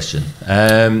good question.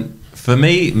 For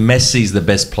me, Messi's the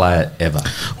best player ever.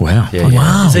 Wow. Yeah.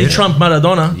 Wow. So he trumped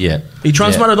Maradona? Yeah. He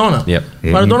trumps Maradona? Yep.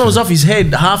 Yeah, Maradona was off his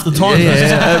head half the time.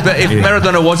 But if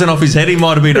Maradona wasn't off his head, he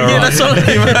might have been all right. Yeah, that's what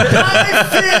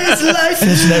Life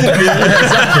is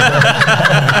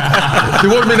He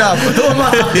warming up.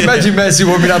 Imagine Messi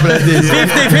warming up like this.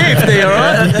 50-50, all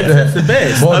right? That's the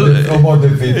best. More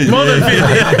than 50. More than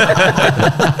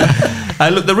 50.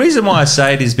 Look, the reason why I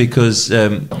say it is because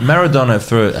Maradona,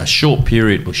 for a short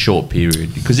period,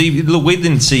 because we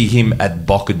didn't see him at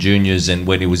Boca Juniors and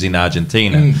when he was in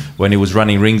Argentina, when he was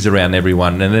running rings around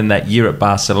everyone, and then that year at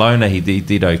Barcelona he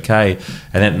did okay,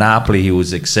 and at Napoli he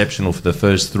was exceptional for the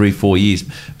first 3-4 years.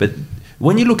 But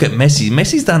when you look at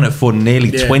Messi's done it for nearly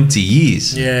 20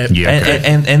 years.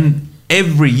 And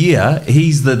every year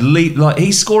he's the lead, like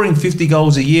he's scoring 50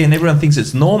 goals a year, and everyone thinks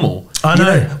it's normal. I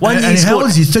know. And how old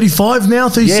is he? 35 now?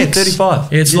 36? Yeah,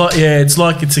 35. It's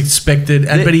like it's expected,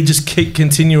 but he just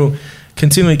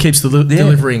continually keeps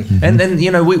delivering. And then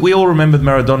we all remember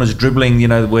Maradona's dribbling.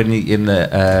 When he in the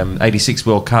 '86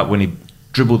 World Cup when he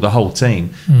dribbled the whole team.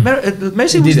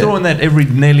 Messi was doing that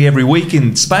nearly every week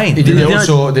in Spain. He did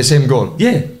also the same goal.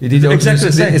 Yeah, he did exactly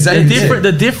the same.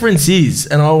 The difference is,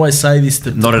 and I always say this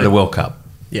to not at a World Cup.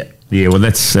 Yeah, well,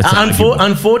 that's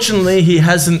unfortunately he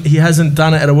hasn't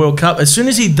done it at a World Cup. As soon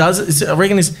as he does it, I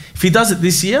reckon if he does it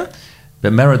this year.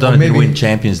 But Maradona didn't win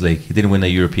Champions League. He didn't win the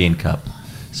European Cup.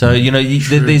 So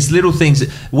there's little things.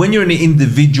 When you're an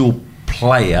individual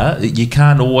player, you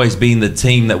can't always be in the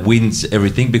team that wins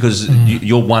everything because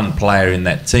you're one player in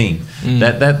that team.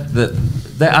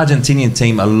 That Argentinian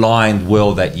team aligned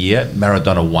well that year.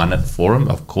 Maradona won it for him,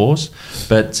 of course,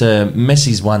 but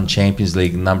Messi's won Champions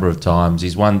League a number of times.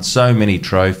 He's won so many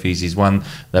trophies. He's won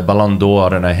the Ballon d'Or I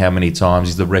don't know how many times.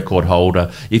 He's the record holder.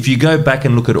 If you go back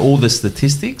and look at all the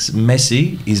statistics,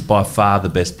 Messi is by far the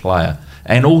best player.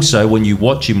 And also when you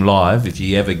watch him live, if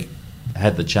you ever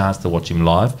had the chance to watch him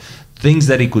live, things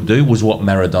that he could do was what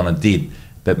Maradona did.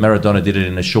 But Maradona did it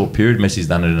in a short period. Messi's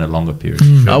done it in a longer period.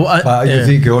 I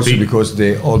think also because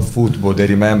the old football they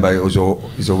remember is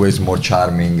always more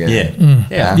charming. And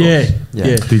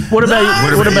What about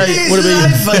you? What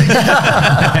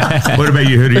about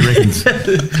you? Who do you reckon?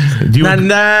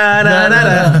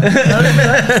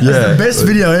 The best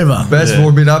video ever. Best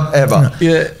warming up ever.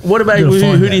 Yeah. What about you?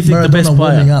 Who do you think the best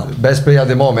player? Best player at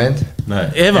the moment? No.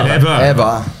 Ever.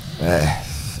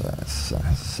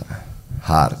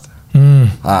 Hard.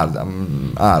 Hard.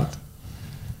 Hard.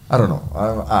 I don't know.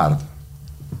 Hard.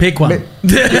 Pick one. Maybe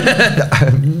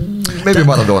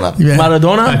Maradona. Yeah.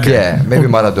 Maradona? Okay. Yeah, maybe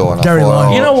Maradona. Gary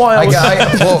Lineker. You know why I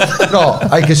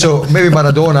can so maybe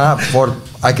Maradona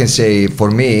I can say for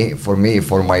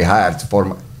my heart,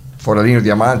 for Alino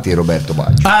Diamanti, Roberto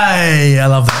Baggio. Hey, I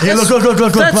love that. Yeah, look.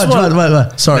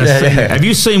 Wait. Sorry. Have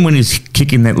you seen when he's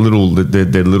kicking that little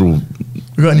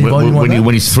You got any volume on that?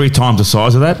 when he's 3 times the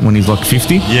size of that, when he's like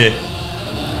 50? Yeah.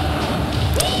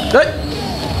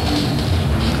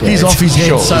 He's off his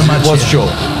head so much. Was sure.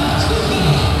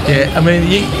 Yeah, I mean,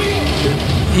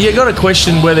 you got to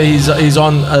question whether he's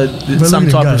on some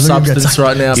type of substance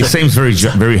right now. He seems very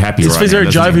happy. He seems very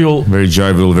jovial. Very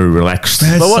jovial, very relaxed.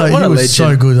 But he was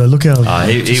so good. Look how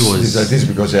he was. He's like this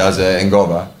because he has a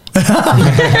hangover.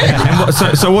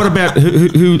 So what about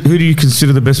who do you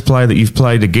consider the best player that you've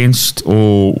played against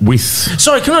or with?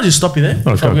 Sorry, can I just stop you there?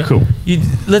 Okay, cool.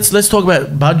 Let's talk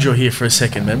about Baggio here for a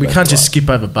second, man. We can't just skip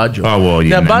over Baggio. Oh well,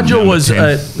 yeah. Now Baggio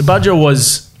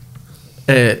was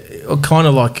kind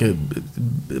of like a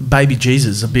baby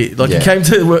Jesus a bit. Like he came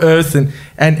to Earth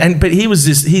but he was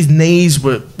his knees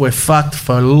were fucked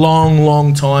for a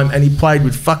long time, and he played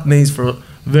with fucked knees for a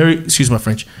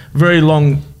very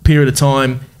long period of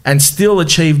time. And still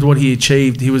achieved what he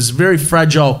achieved. He was a very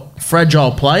fragile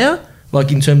player,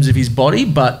 like in terms of his body,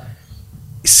 but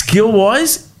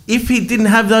skill-wise, if he didn't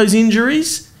have those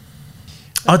injuries,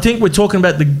 I think we're talking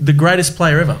about the greatest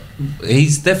player ever.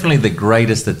 He's definitely the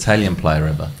greatest Italian player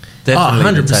ever.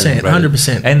 Definitely, 100%,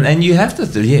 100%. And you have to,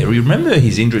 remember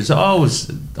his injuries.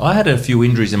 I had a few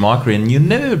injuries in my career, and you're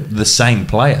never the same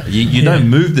player. You don't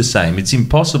move the same. It's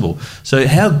impossible. So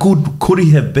how good could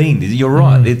he have been? You're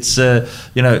right. It's I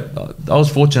was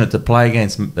fortunate to play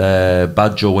against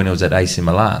Baggio when he was at AC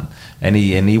Milan, and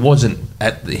he wasn't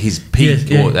at his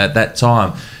peak or at that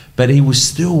time. But he was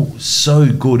still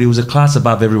so good. He was a class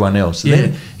above everyone else. Yeah.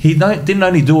 Then he didn't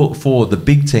only do it for the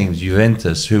big teams,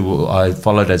 Juventus, who I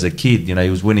followed as a kid. He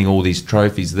was winning all these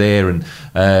trophies there, and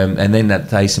then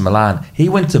at AC Milan, he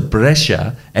went to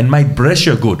Brescia and made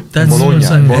Brescia good. That's Bologna.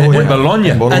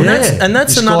 Bologna. And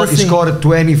that's another thing. He scored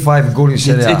 25 goals in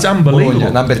Serie A. It's unbelievable.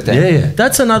 Bologna, number 10. Yeah.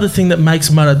 That's another thing that makes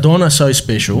Maradona so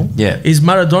special. Yeah. Is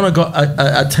Maradona got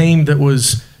a team that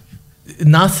was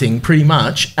nothing pretty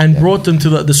much and brought them to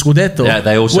the Scudetto. Yeah,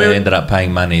 they also ended up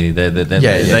paying money. They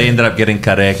ended up getting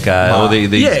Careca, all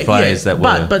these players that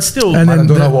were. But still, And then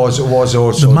Maradona was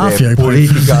also the mafia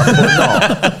political.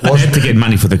 They had to get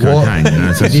money for the cocaine.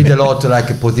 He did a lot like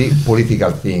a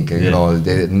political thing.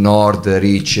 The north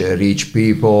rich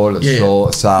people,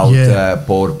 south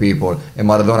poor people, and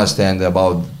Maradona stand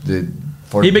about the.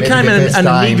 He became an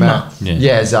enigma.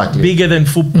 Yeah, exactly. Bigger than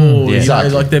football.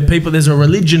 Exactly. Like the people, there's a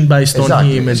religion based on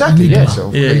him. Exactly. Yeah.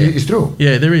 So it's true.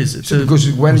 Yeah, there is. Because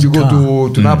when you go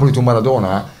to Napoli to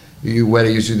Maradona, where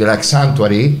you see the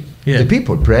sanctuary, the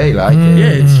people pray like.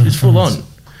 It's full on.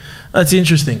 That's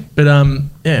interesting. But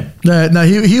No,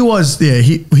 he was. Yeah,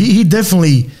 he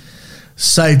definitely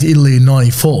saved Italy in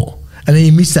 '94. And then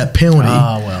he missed that penalty,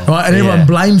 right? And everyone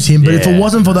blames him. But if it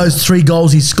wasn't for those 3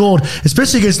 goals he scored,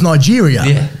 especially against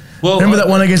Nigeria, well, remember that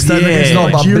one against Nigeria?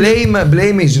 But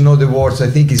blame is not the word.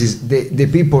 I think is the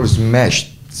people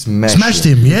smashed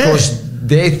him. Yeah, because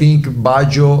they think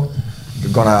Baggio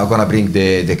gonna bring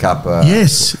the cup.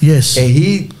 Yes, and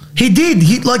he did.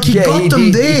 He got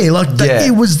them there. Like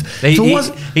it was.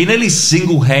 He nearly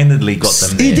single-handedly got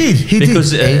them there. He did.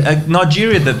 Because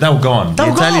Nigeria, they were gone.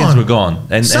 The Italians were gone.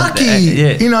 And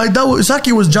Saki,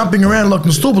 Saki was jumping around like a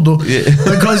stupido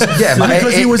because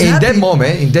he was in happy.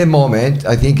 In that moment,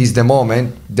 I think is the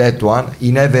moment that one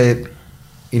he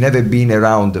never been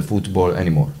around the football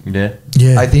anymore. Yeah.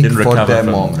 I think Didn't for recover that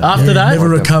from moment. After that, never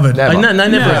recovered. Never.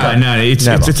 Never recovered. No,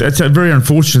 it's very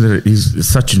unfortunate that he's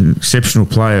such an exceptional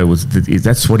player.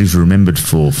 That's what he's remembered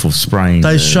for spraying.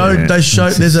 They showed.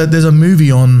 There's a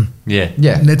movie on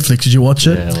Netflix. Did you watch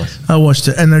it? Yeah, I watched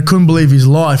it, and I couldn't believe his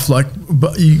life.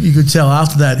 But you could tell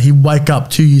after that he'd wake up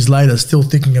 2 years later still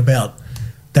thinking about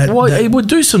that. It would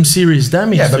do some serious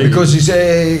damage. Yeah, but because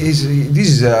this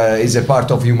is a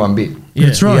part of human being. Yeah.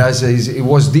 That's right. It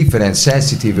was different,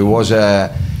 sensitive. It was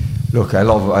look. I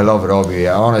love Robbie.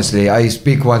 Honestly, I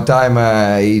speak one time.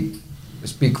 He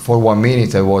speak for 1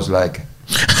 minute. I was like.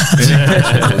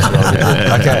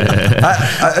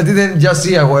 I didn't just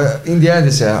see. In the end,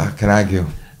 they say, "Can I argue?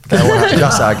 I want to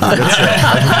just argue. That's it.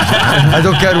 I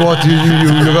don't care what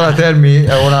you're gonna tell me. I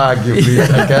want to argue, please.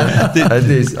 Okay? Like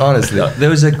this, honestly." There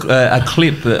was a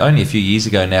clip only a few years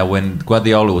ago now when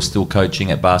Guardiola was still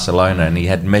coaching at Barcelona, and he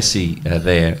had Messi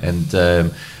there, and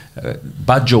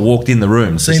Baggio walked in the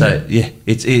room.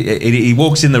 He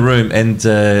walks in the room, and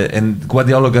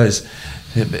Guardiola goes,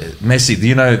 "Messi, do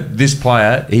you know this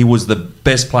player? He was the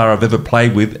best player I've ever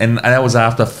played with, and that was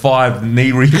after 5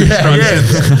 knee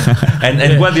reconstructions."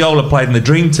 And Guardiola played in the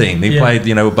dream team. He played,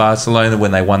 with Barcelona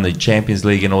when they won the Champions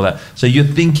League and all that. So you're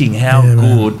thinking, how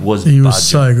good was he? Baggio? Was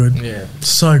so good,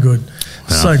 so good,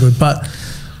 so good. But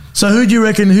so who do you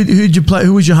reckon? Who'd you play?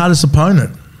 Who was your hardest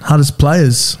opponent? Hardest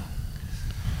players?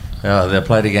 They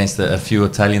played against a few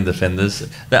Italian defenders.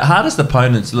 The hardest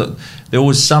opponents, look, there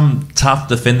was some tough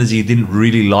defenders you didn't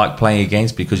really like playing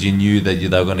against because you knew that they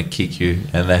were going to kick you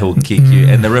and they will kick you,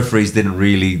 and the referees didn't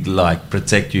really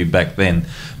protect you back then.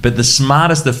 But the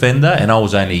smartest defender, and I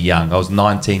was only young, I was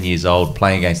 19 years old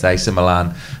playing against AC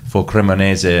Milan for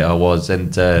Cremonese I was,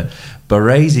 and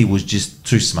Baresi was just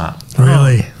too smart.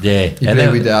 Really? Yeah. He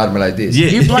played with the arm like this. Yeah.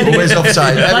 You played Always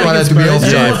offside. Everyone had to be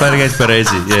offside. Yeah, I played against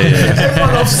Baresi.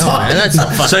 Everyone offside. That's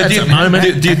not fun. So do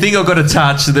you think I got a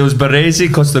touch? There was Baresi,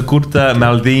 Costa Curta,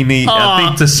 Maldini, I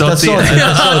think Tassotti. I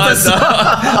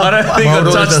don't think I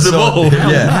touched the ball.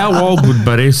 Yeah. How old would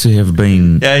Baresi have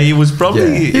been? Yeah, he was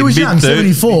probably He was young,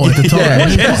 74 at the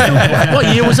time. What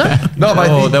year was that? No,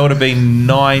 but that would have been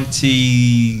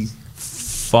 94.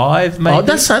 5, maybe. Oh,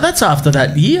 that's after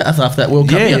that year, after that World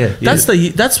Cup year.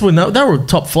 That's when they were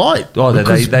top flight. Oh,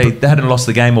 they hadn't lost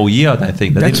the game all year, I don't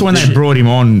think. That's when they brought him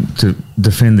on to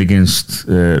defend against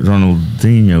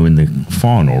Ronaldinho in the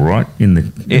final, right?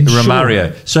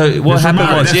 Romario. So what happened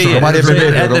was,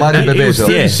 Romario he was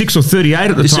 36 or 38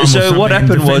 at the time. So what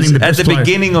happened was, at the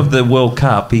beginning of the World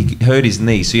Cup, he hurt his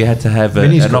knee, so you had to have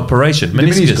an operation.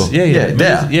 Meniscus.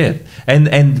 Yeah.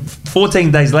 And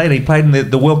 14 days later, he played in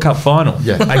the World Cup final.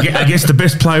 Yeah. I guess the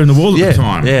best player in the world at the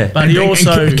time. Yeah. But he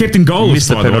also kept in goals.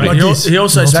 He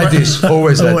also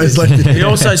he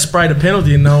also sprayed a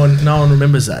penalty, and no one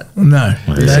remembers that. No.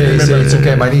 It's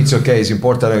okay. My knee, it's okay. It's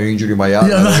important. I injury my arm.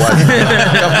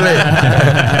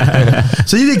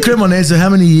 So you did Cremonese. How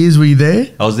many years were you there?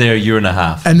 I was there a year and a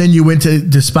half. And then you went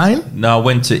to Spain? No, I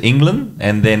went to England,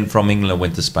 and then from England I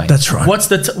went to Spain. That's right.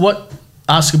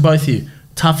 Ask both of you,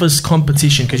 toughest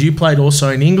competition, because you played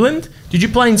also in England. Did you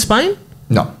play in Spain?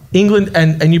 No. England,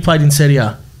 and you played in Serie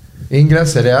A? England,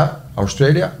 Serie A,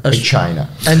 Australia, and China.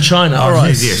 And China, all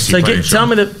right. Yes, so tell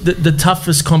me the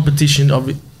toughest competition of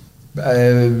it.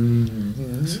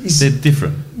 It's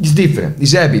different. It's different.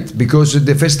 It's a bit, because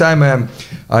the first time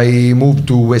I moved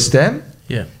to West Ham,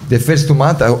 the first 2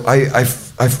 months I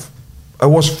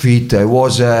was fit. I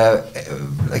was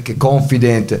like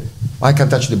confident. I can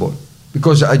touch the ball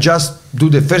because I just do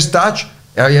the first touch.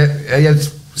 I had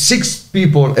 6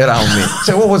 people around me.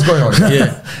 So what was going on?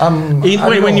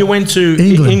 When you went to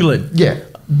England. Yeah.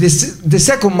 The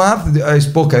second month I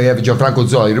spoke. I have Gianfranco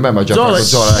Zola. You remember Gianfranco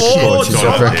Zola? Of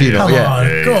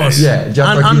course.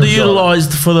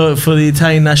 Underutilized for the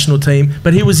Italian national team,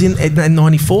 but he was in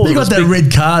 94. He got that red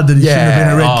card that he shouldn't have been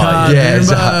a red card.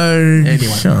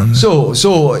 Anyway. So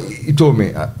he told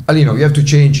me, Alino, you have to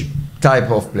change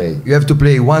type of play. You have to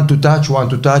play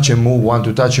 1-to-touch and move,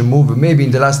 1-to-touch and move. Maybe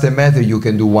in the last 10 meters you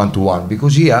can do 1-to-1,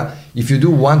 because here if you do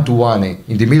 1-to-1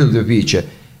 in the middle of the pitch,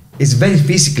 it's very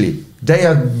physically. They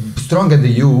are stronger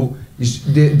than you.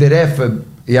 The ref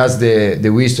he has the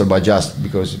whistle, but just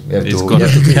because you have to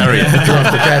carry it. You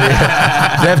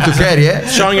have to carry it.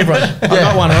 Showing it right. I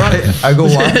got one, all right? I got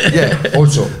one. Yeah.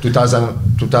 Also,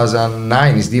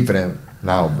 2009 is different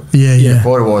now. Yeah.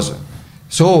 Before it was.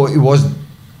 So it was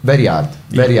very hard.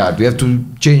 Very hard. You have to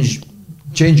change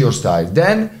your style.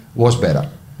 Then was better.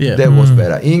 Yeah. That was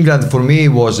better. England for me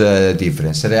was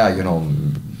different. Serie A,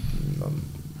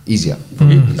 easier.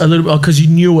 A little bit, because you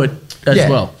knew it as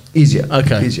well. Easier.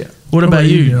 Okay. Easier. What about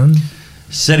you?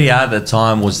 Serie A at the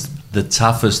time was the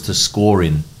toughest to score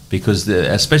in, because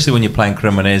especially when you're playing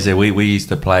Cremonese, we used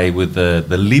to play with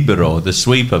the libero, the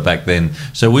sweeper back then.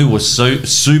 So we were so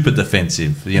super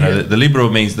defensive. The libero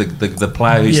means the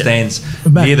player who stands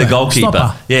near the goalkeeper.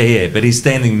 Stopper. Yeah, but he's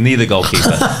standing near the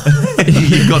goalkeeper.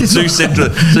 You've got 2 central.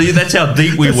 So that's how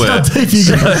deep we were. I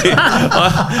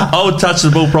would touch the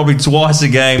ball probably twice a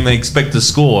game and expect to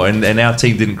score, and our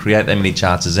team didn't create that many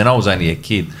chances, and I was only a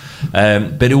kid.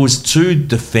 But it was too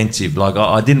defensive. Like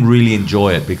I didn't really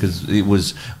enjoy it, because it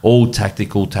was all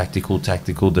tactical, defensive,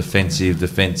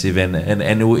 and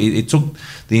it took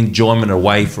the enjoyment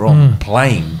away from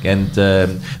playing. And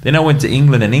then I went to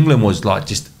England, and England was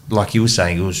like you were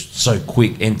saying, it was so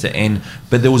quick end to end,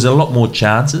 but there was a lot more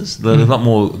chances, a lot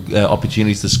more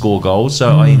opportunities to score goals.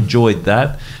 So I enjoyed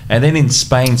that. And then in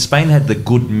Spain had the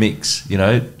good mix,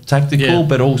 tactical,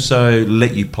 but also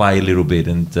let you play a little bit.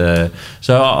 And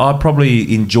so I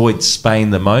probably enjoyed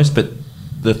Spain the most, but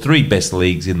the 3 best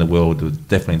leagues in the world were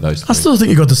definitely those 3. I still think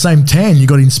you got the same tan you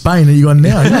got in Spain that you got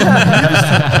now.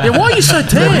 Why are you so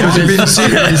tan? Because you've been in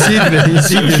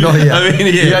Sydney, not here. I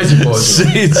mean,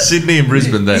 it's Sydney and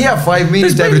Brisbane then. Yeah, 5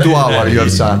 minutes every 2 hours you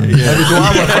have sun. Every 2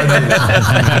 hours, 5 minutes.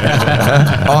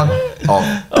 On.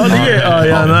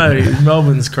 I know.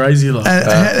 Melbourne's crazy.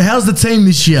 How's the team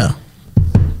this year?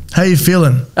 How you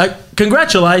feeling?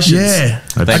 Congratulations. Yeah.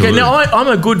 Absolutely. Okay, now I'm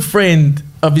a good friend,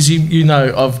 obviously,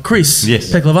 of Chris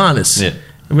Peklavanis. Yeah.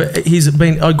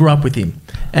 I grew up with him,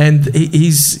 and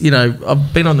he's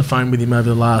I've been on the phone with him over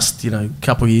the last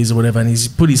couple of years or whatever, and he's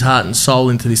put his heart and soul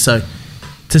into this. So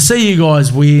to see you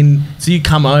guys win, so you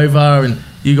come over and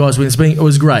you guys win, it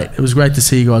was great. It was great to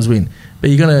see you guys win. But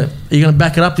are you gonna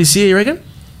back it up this year, you reckon?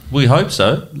 We hope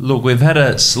so. Look, we've had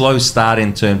a slow start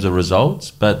in terms of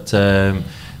results, but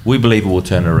we believe it will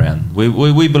turn around.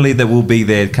 We believe that we'll be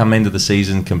there come into the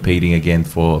season competing again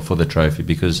for the trophy,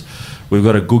 because we've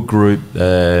got a good group,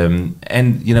 and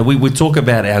we talk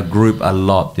about our group a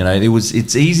lot.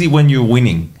 It's easy when you're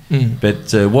winning.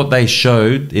 But what they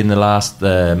showed in the last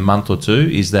month or two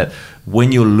is that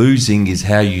when you're losing is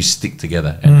how you stick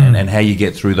together and how you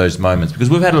get through those moments. Because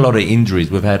we've had a lot of injuries.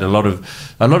 We've had a lot of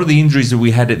the injuries that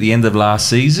we had at the end of last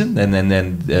season, and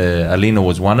then Alina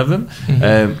was one of them.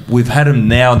 We've had them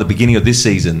now in the beginning of this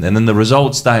season, and then the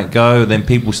results don't go. Then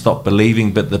people stop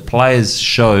believing. But the players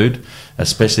showed,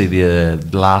 especially the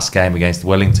last game against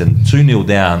Wellington, 2-0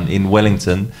 down in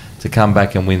Wellington, to come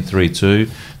back and win 3-2.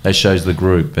 That shows the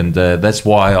group, and that's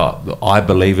why I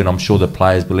believe, and I'm sure the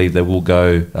players believe, they will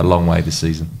go a long way this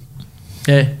season.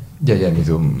 Yeah, me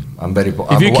too. I'm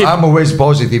always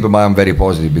positive, but I'm very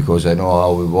positive because I know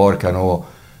how we work. I know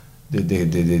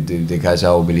the guys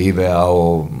how believe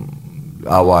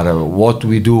what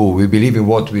we do. We believe in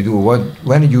what we do.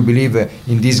 When you believe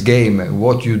in this game,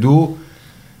 what you do,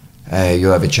 you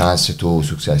have a chance to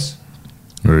success.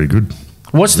 Very good.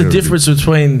 What's the difference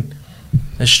between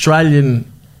Australian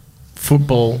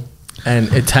football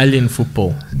and Italian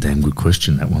football? Damn good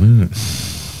question, that one, isn't it?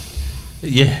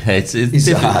 Yeah, it's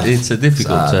a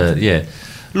difficult.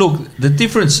 Look, the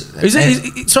difference is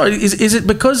it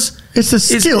because it's a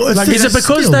skill? Is it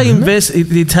because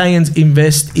the Italians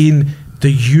invest in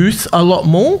the youth a lot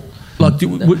more? Like,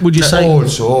 would you say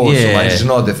also, but it's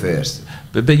not the first.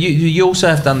 But you also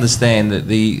have to understand that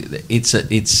it's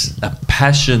a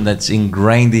passion that's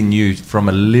ingrained in you from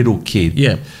a little kid.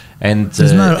 Yeah. And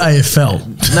there's no AFL.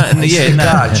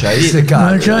 It's the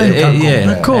culture. Okay.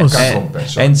 Of course.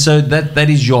 And so that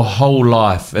is your whole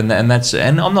life, and I'm not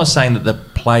saying that the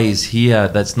players here,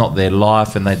 that's not their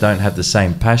life and they don't have the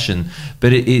same passion,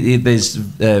 but there's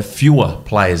fewer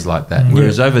players like that.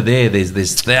 Whereas over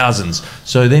there's thousands.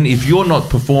 So then if you're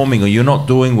not performing or you're not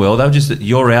doing well, they'll just,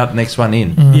 you're out, next one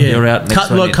in. You're out,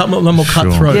 next one in. More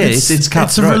cutthroat. Yeah, it's cutthroat.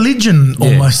 It's a religion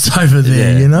almost over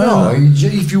there, you know. No,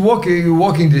 if you walk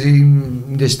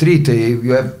in the street,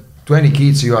 you have 20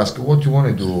 kids, you ask, what do you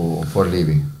want to do for a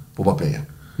living? Football player.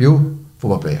 You?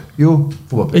 Football player. You?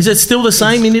 Football player. Is it still the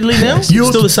same in Italy now?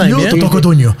 Still the same, yeah? If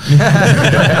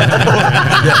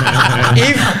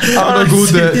I'm not good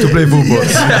to play football.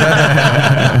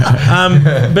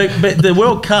 But the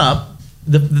World Cup,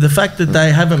 the fact that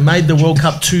they haven't made the World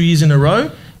Cup 2 years in a row,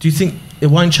 do you think it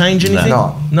won't change anything?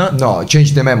 No,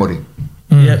 change the memory.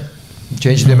 Yeah.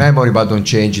 Change the memory, but don't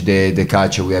change the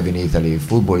culture we have in Italy.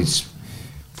 Football is.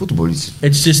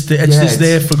 It's just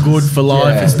there for good, for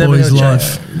life. Yeah, it's never going to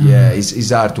change.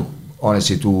 It's hard to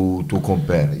honestly to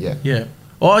compare. Yeah.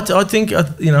 Well, I think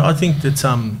that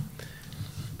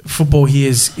football here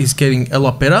is getting a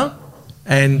lot better,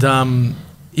 and I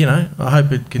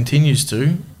hope it continues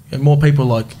to. And more people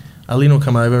like Alina will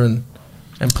come over and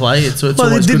play. It's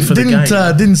always good for the game.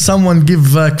 Didn't someone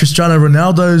give Cristiano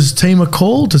Ronaldo's team a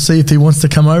call to see if he wants to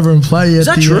come over and play in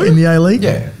the A-League?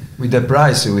 Yeah. With the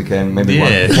price, we can maybe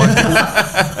one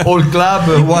whole club,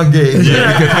 one game. We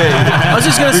can pay. I was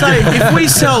just going to say, if we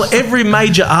sell every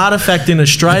major artifact in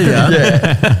Australia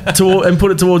and put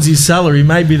it towards his salary,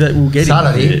 maybe that will get him.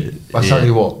 What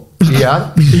salary? What?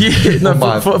 Yeah, no,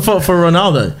 for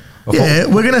Ronaldo. Yeah,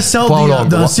 we're going to sell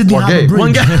the Sydney Harbour Bridge.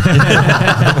 One game.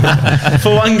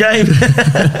 For one game.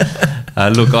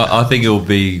 Look, I think it will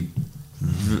be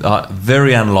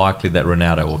very unlikely that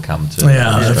Ronaldo will come to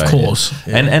Australia. Of course.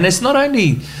 And it's not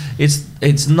only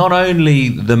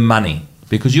the money,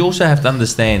 because you also have to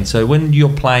understand. So when you're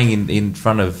playing in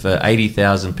front of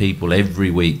 80,000 people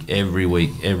every week, and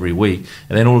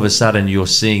then all of a sudden you're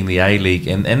seeing the A-League,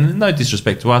 and no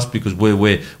disrespect to us, because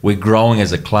we're growing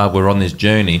as a club, we're on this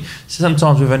journey.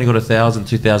 Sometimes we've only got 1,000,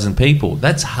 2,000 people.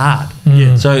 That's hard.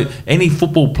 Yeah. So any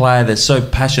football player that's so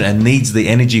passionate and needs the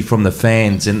energy from the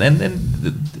fans, and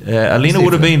Alina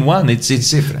would have been one. It's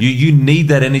different. You need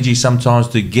that energy sometimes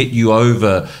to get you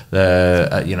over,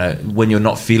 when you're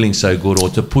not feeling so good, or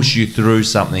to push you through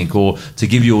something, or to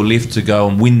give you a lift to go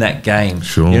and win that game.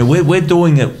 Sure. We're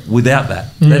doing it without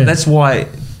that. That's why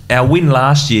our win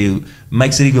last year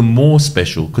makes it even more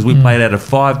special, because we played out of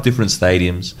 5 different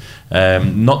stadiums,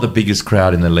 not the biggest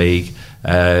crowd in the league,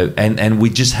 and we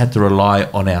just had to rely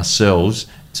on ourselves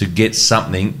to get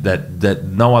something that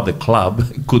no other club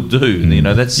could do.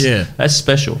 That's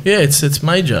special. Yeah, it's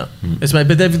major. It's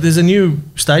major. But there's a new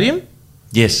stadium.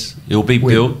 Yes, it will be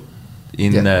built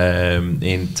in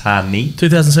Tarni.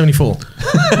 2074.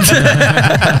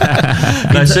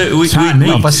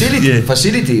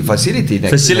 Facility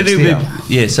next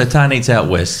year. So Tarni's out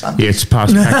west. Yeah, it's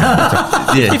past.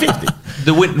 Yeah. 50.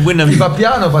 The Ti va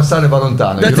piano, passare va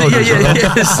lontano. That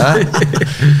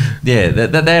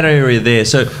area there.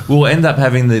 So we'll end up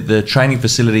having the training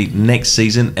facility next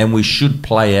season, and we should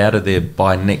play out of there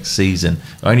by next season.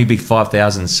 Only be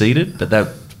 5,000 seated, but that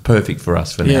perfect for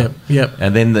us for now. Yep.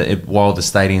 And then while the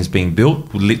stadium's being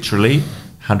built, literally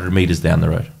 100 metres down the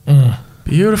road.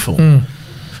 Beautiful.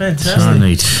 Fantastic. So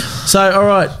neat. So, all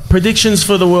right, predictions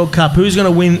for the World Cup. Who's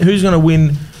going to win? Who's going to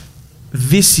win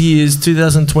this year's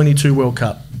 2022 World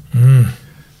Cup?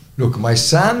 Look, my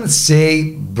son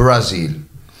say Brazil.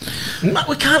 No,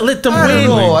 we can't let them I win.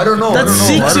 don't know. That's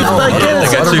six if they get They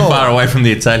it. go too far away from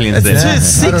the Italians then. It's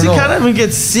six. You can't even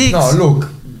get six. No, look,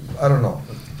 I don't know.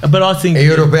 But I think A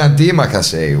European team, I can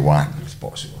say one. It's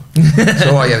possible.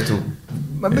 So I have to.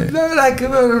 But like,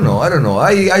 I don't know.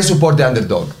 I support the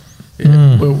underdog.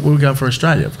 we'll go for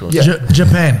Australia, of course. Yeah.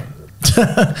 Japan.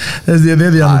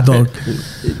 they're the underdog.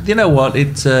 You know what?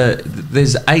 It's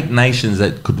there's 8 nations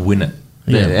that could win it.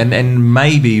 Yeah. And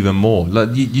maybe even more.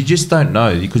 Like you just don't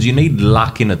know, because you need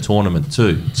luck in a tournament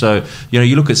too. So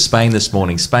you look at Spain this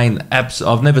morning. Spain,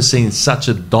 I've never seen such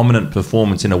a dominant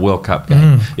performance in a World Cup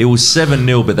game. It was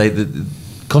 7-0, but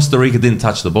Costa Rica didn't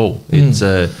touch the ball. It's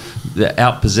they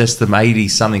outpossessed them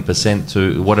 80-something%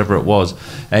 to whatever it was.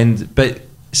 But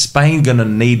Spain going to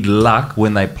need luck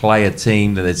when they play a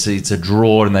team that it's a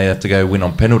draw and they have to go win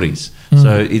on penalties.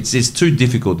 So it's too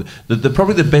difficult.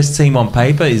 Probably the best team on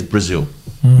paper is Brazil.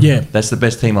 Yeah. That's the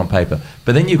best team on paper.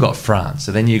 But then you've got France.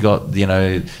 So then you've got,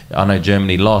 I know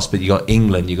Germany lost, but you got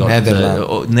England, you got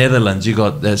Netherlands, you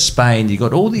got Spain, you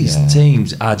got all these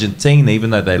teams. Argentina, even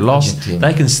though they lost,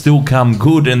 they can still come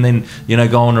good and then,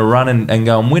 go on a run and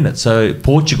go and win it. So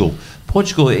Portugal,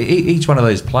 each one of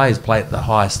those players play at the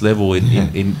highest level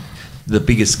in the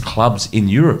biggest clubs in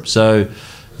Europe. So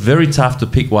very tough to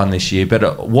pick one this year.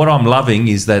 But what I'm loving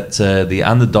is that the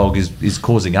underdog is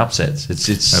causing upsets.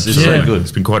 It's very good.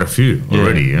 It's been quite a few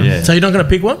already. Yeah. So you're not going to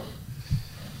pick one?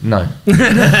 No. I'm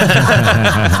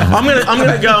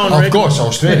gonna go on. Of course,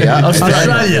 Australia.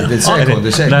 Australia. The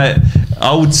second. No,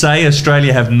 I would say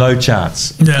Australia have no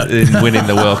chance in winning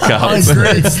the World Cup. I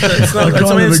agree.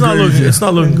 It's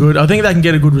not looking good. I think they can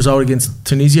get a good result against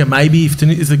Tunisia. Maybe if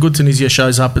the good Tunisia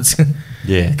shows up, it's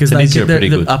because Tunisia are pretty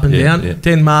good. Up and down. Yeah.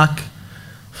 Denmark.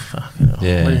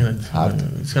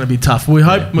 It's going to be tough. We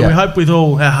hope with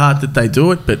all our heart that they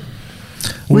do it, but.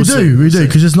 We do,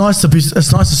 because it's nice to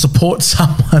support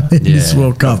someone in this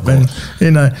World Cup, and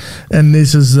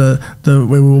this is where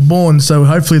we were born. So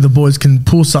hopefully the boys can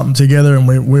pull something together, and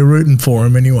we're rooting for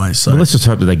them anyway. So let's just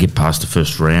hope that they get past the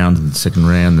first round and the second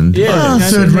round, and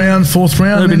third round, fourth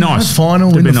round, that'd be nice.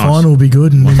 Final, win the final will be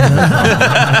good. And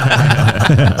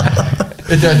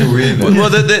It doesn't win. Well,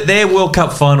 their World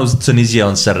Cup finals Tunisia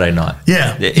on Saturday night.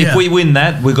 If we win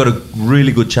that, we've got a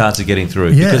really good chance of getting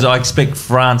through. Because I expect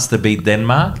France to beat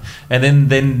Denmark, and then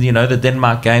the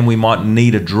Denmark game we might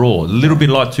need a draw, a little bit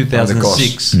like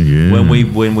 2006 when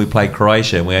we played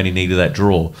Croatia and we only needed that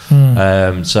draw.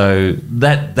 So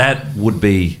that would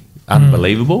be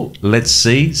unbelievable. Let's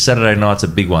see. Saturday night's a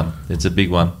big one. It's a big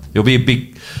one. It'll be a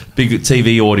big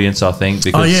TV audience, I think,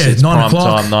 because it's 9 prime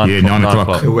o'clock. time. 9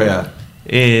 o'clock. Where?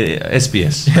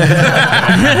 SBS.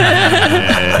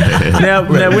 Now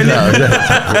when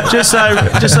just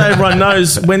so everyone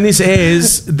knows, when this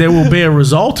airs, there will be a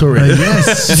result already.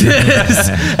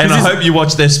 And I hope you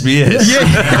watched SBS.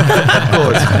 Of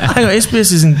course. Hang on,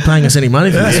 SBS isn't paying us any money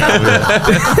for this.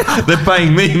 They're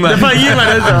paying me, mate. They're paying you,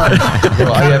 mate.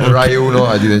 I have Rai Uno.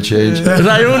 I didn't change.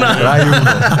 Rai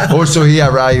Uno. Also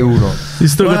here, Rai Uno. You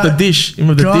still got the dish.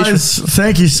 Guys,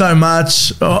 thank you so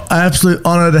much. Absolute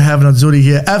honour to have Nzuri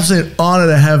here. Absolute honour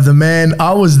to have the man.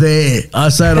 I was there. I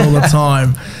say it all the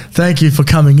time. Thank you for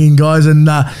coming in, guys. And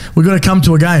we're going to come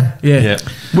to a game. Yeah.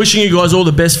 Wishing you guys all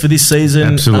the best for this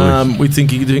season. Absolutely. We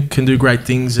think you can do great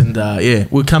things. And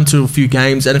we'll come to a few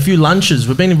games and a few lunches.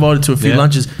 We've been invited to a few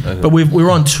lunches. But we're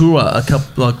on tour a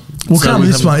couple, we'll come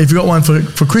this one. If you got one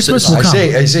for Christmas, we'll come.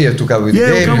 I say you have to come with the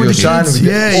game, we'll come with your son, with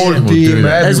the whole team.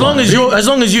 As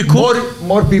long as you cook.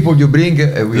 More people you bring,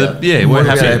 we're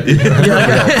happy.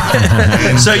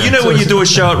 So when you do a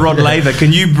show at Rod Laver,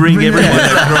 can you bring everyone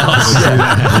across?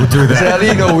 We'll do that.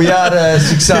 Salino, we are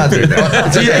 600.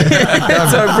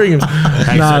 So bring him.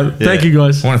 Thank you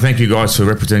guys. I want to thank you guys for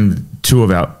representing two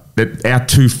of our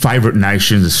two favourite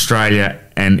nations, Australia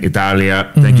and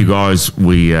Italia. Thank you guys.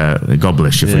 God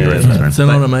bless you for your efforts, man. It's an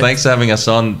honour, mate. Thanks for having us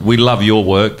on. We love your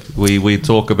work. We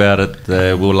talk about it.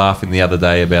 We were laughing the other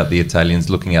day about the Italians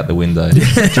looking out the window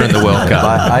during the World Cup.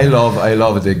 I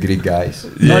love the Greek guys.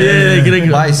 Greek.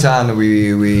 My son,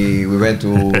 we went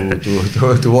to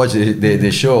watch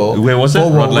the show. Where was it?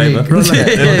 Rod Laver. It was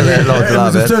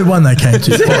the third one they came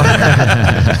to.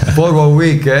 For 1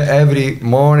 week, every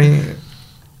morning.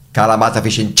 Kalamata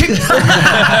fish and chips.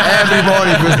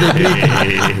 Everybody was the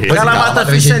Kalamata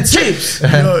fish and chips.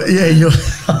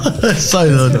 You're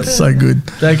so good.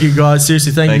 Thank you, guys.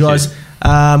 Seriously, thank you, guys.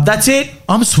 That's it.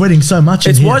 I'm sweating so much.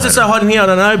 Why is it so hot in here? I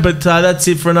don't know, but that's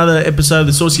it for another episode of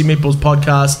the Saucy Meatballs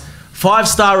podcast.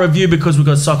 5-star review because we've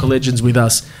got soccer legends with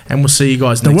us, and we'll see you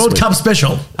guys next week. The World Cup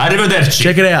special. Arrivederci.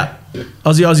 Check it out.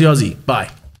 Aussie, Aussie, Aussie. Bye.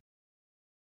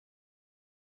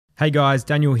 Hey guys,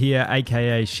 Daniel here,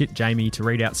 aka Shit Jamie, to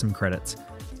read out some credits.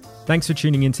 Thanks for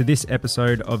tuning into this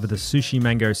episode of the Sushi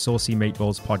Mango Saucy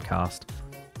Meatballs podcast.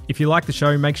 If you like the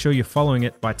show, make sure you're following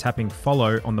it by tapping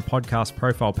follow on the podcast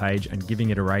profile page and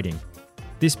giving it a rating.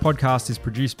 This podcast is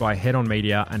produced by Head On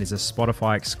Media and is a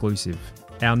Spotify exclusive.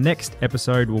 Our next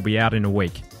episode will be out in a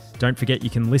week. Don't forget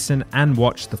you can listen and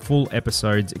watch the full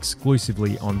episodes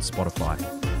exclusively on Spotify.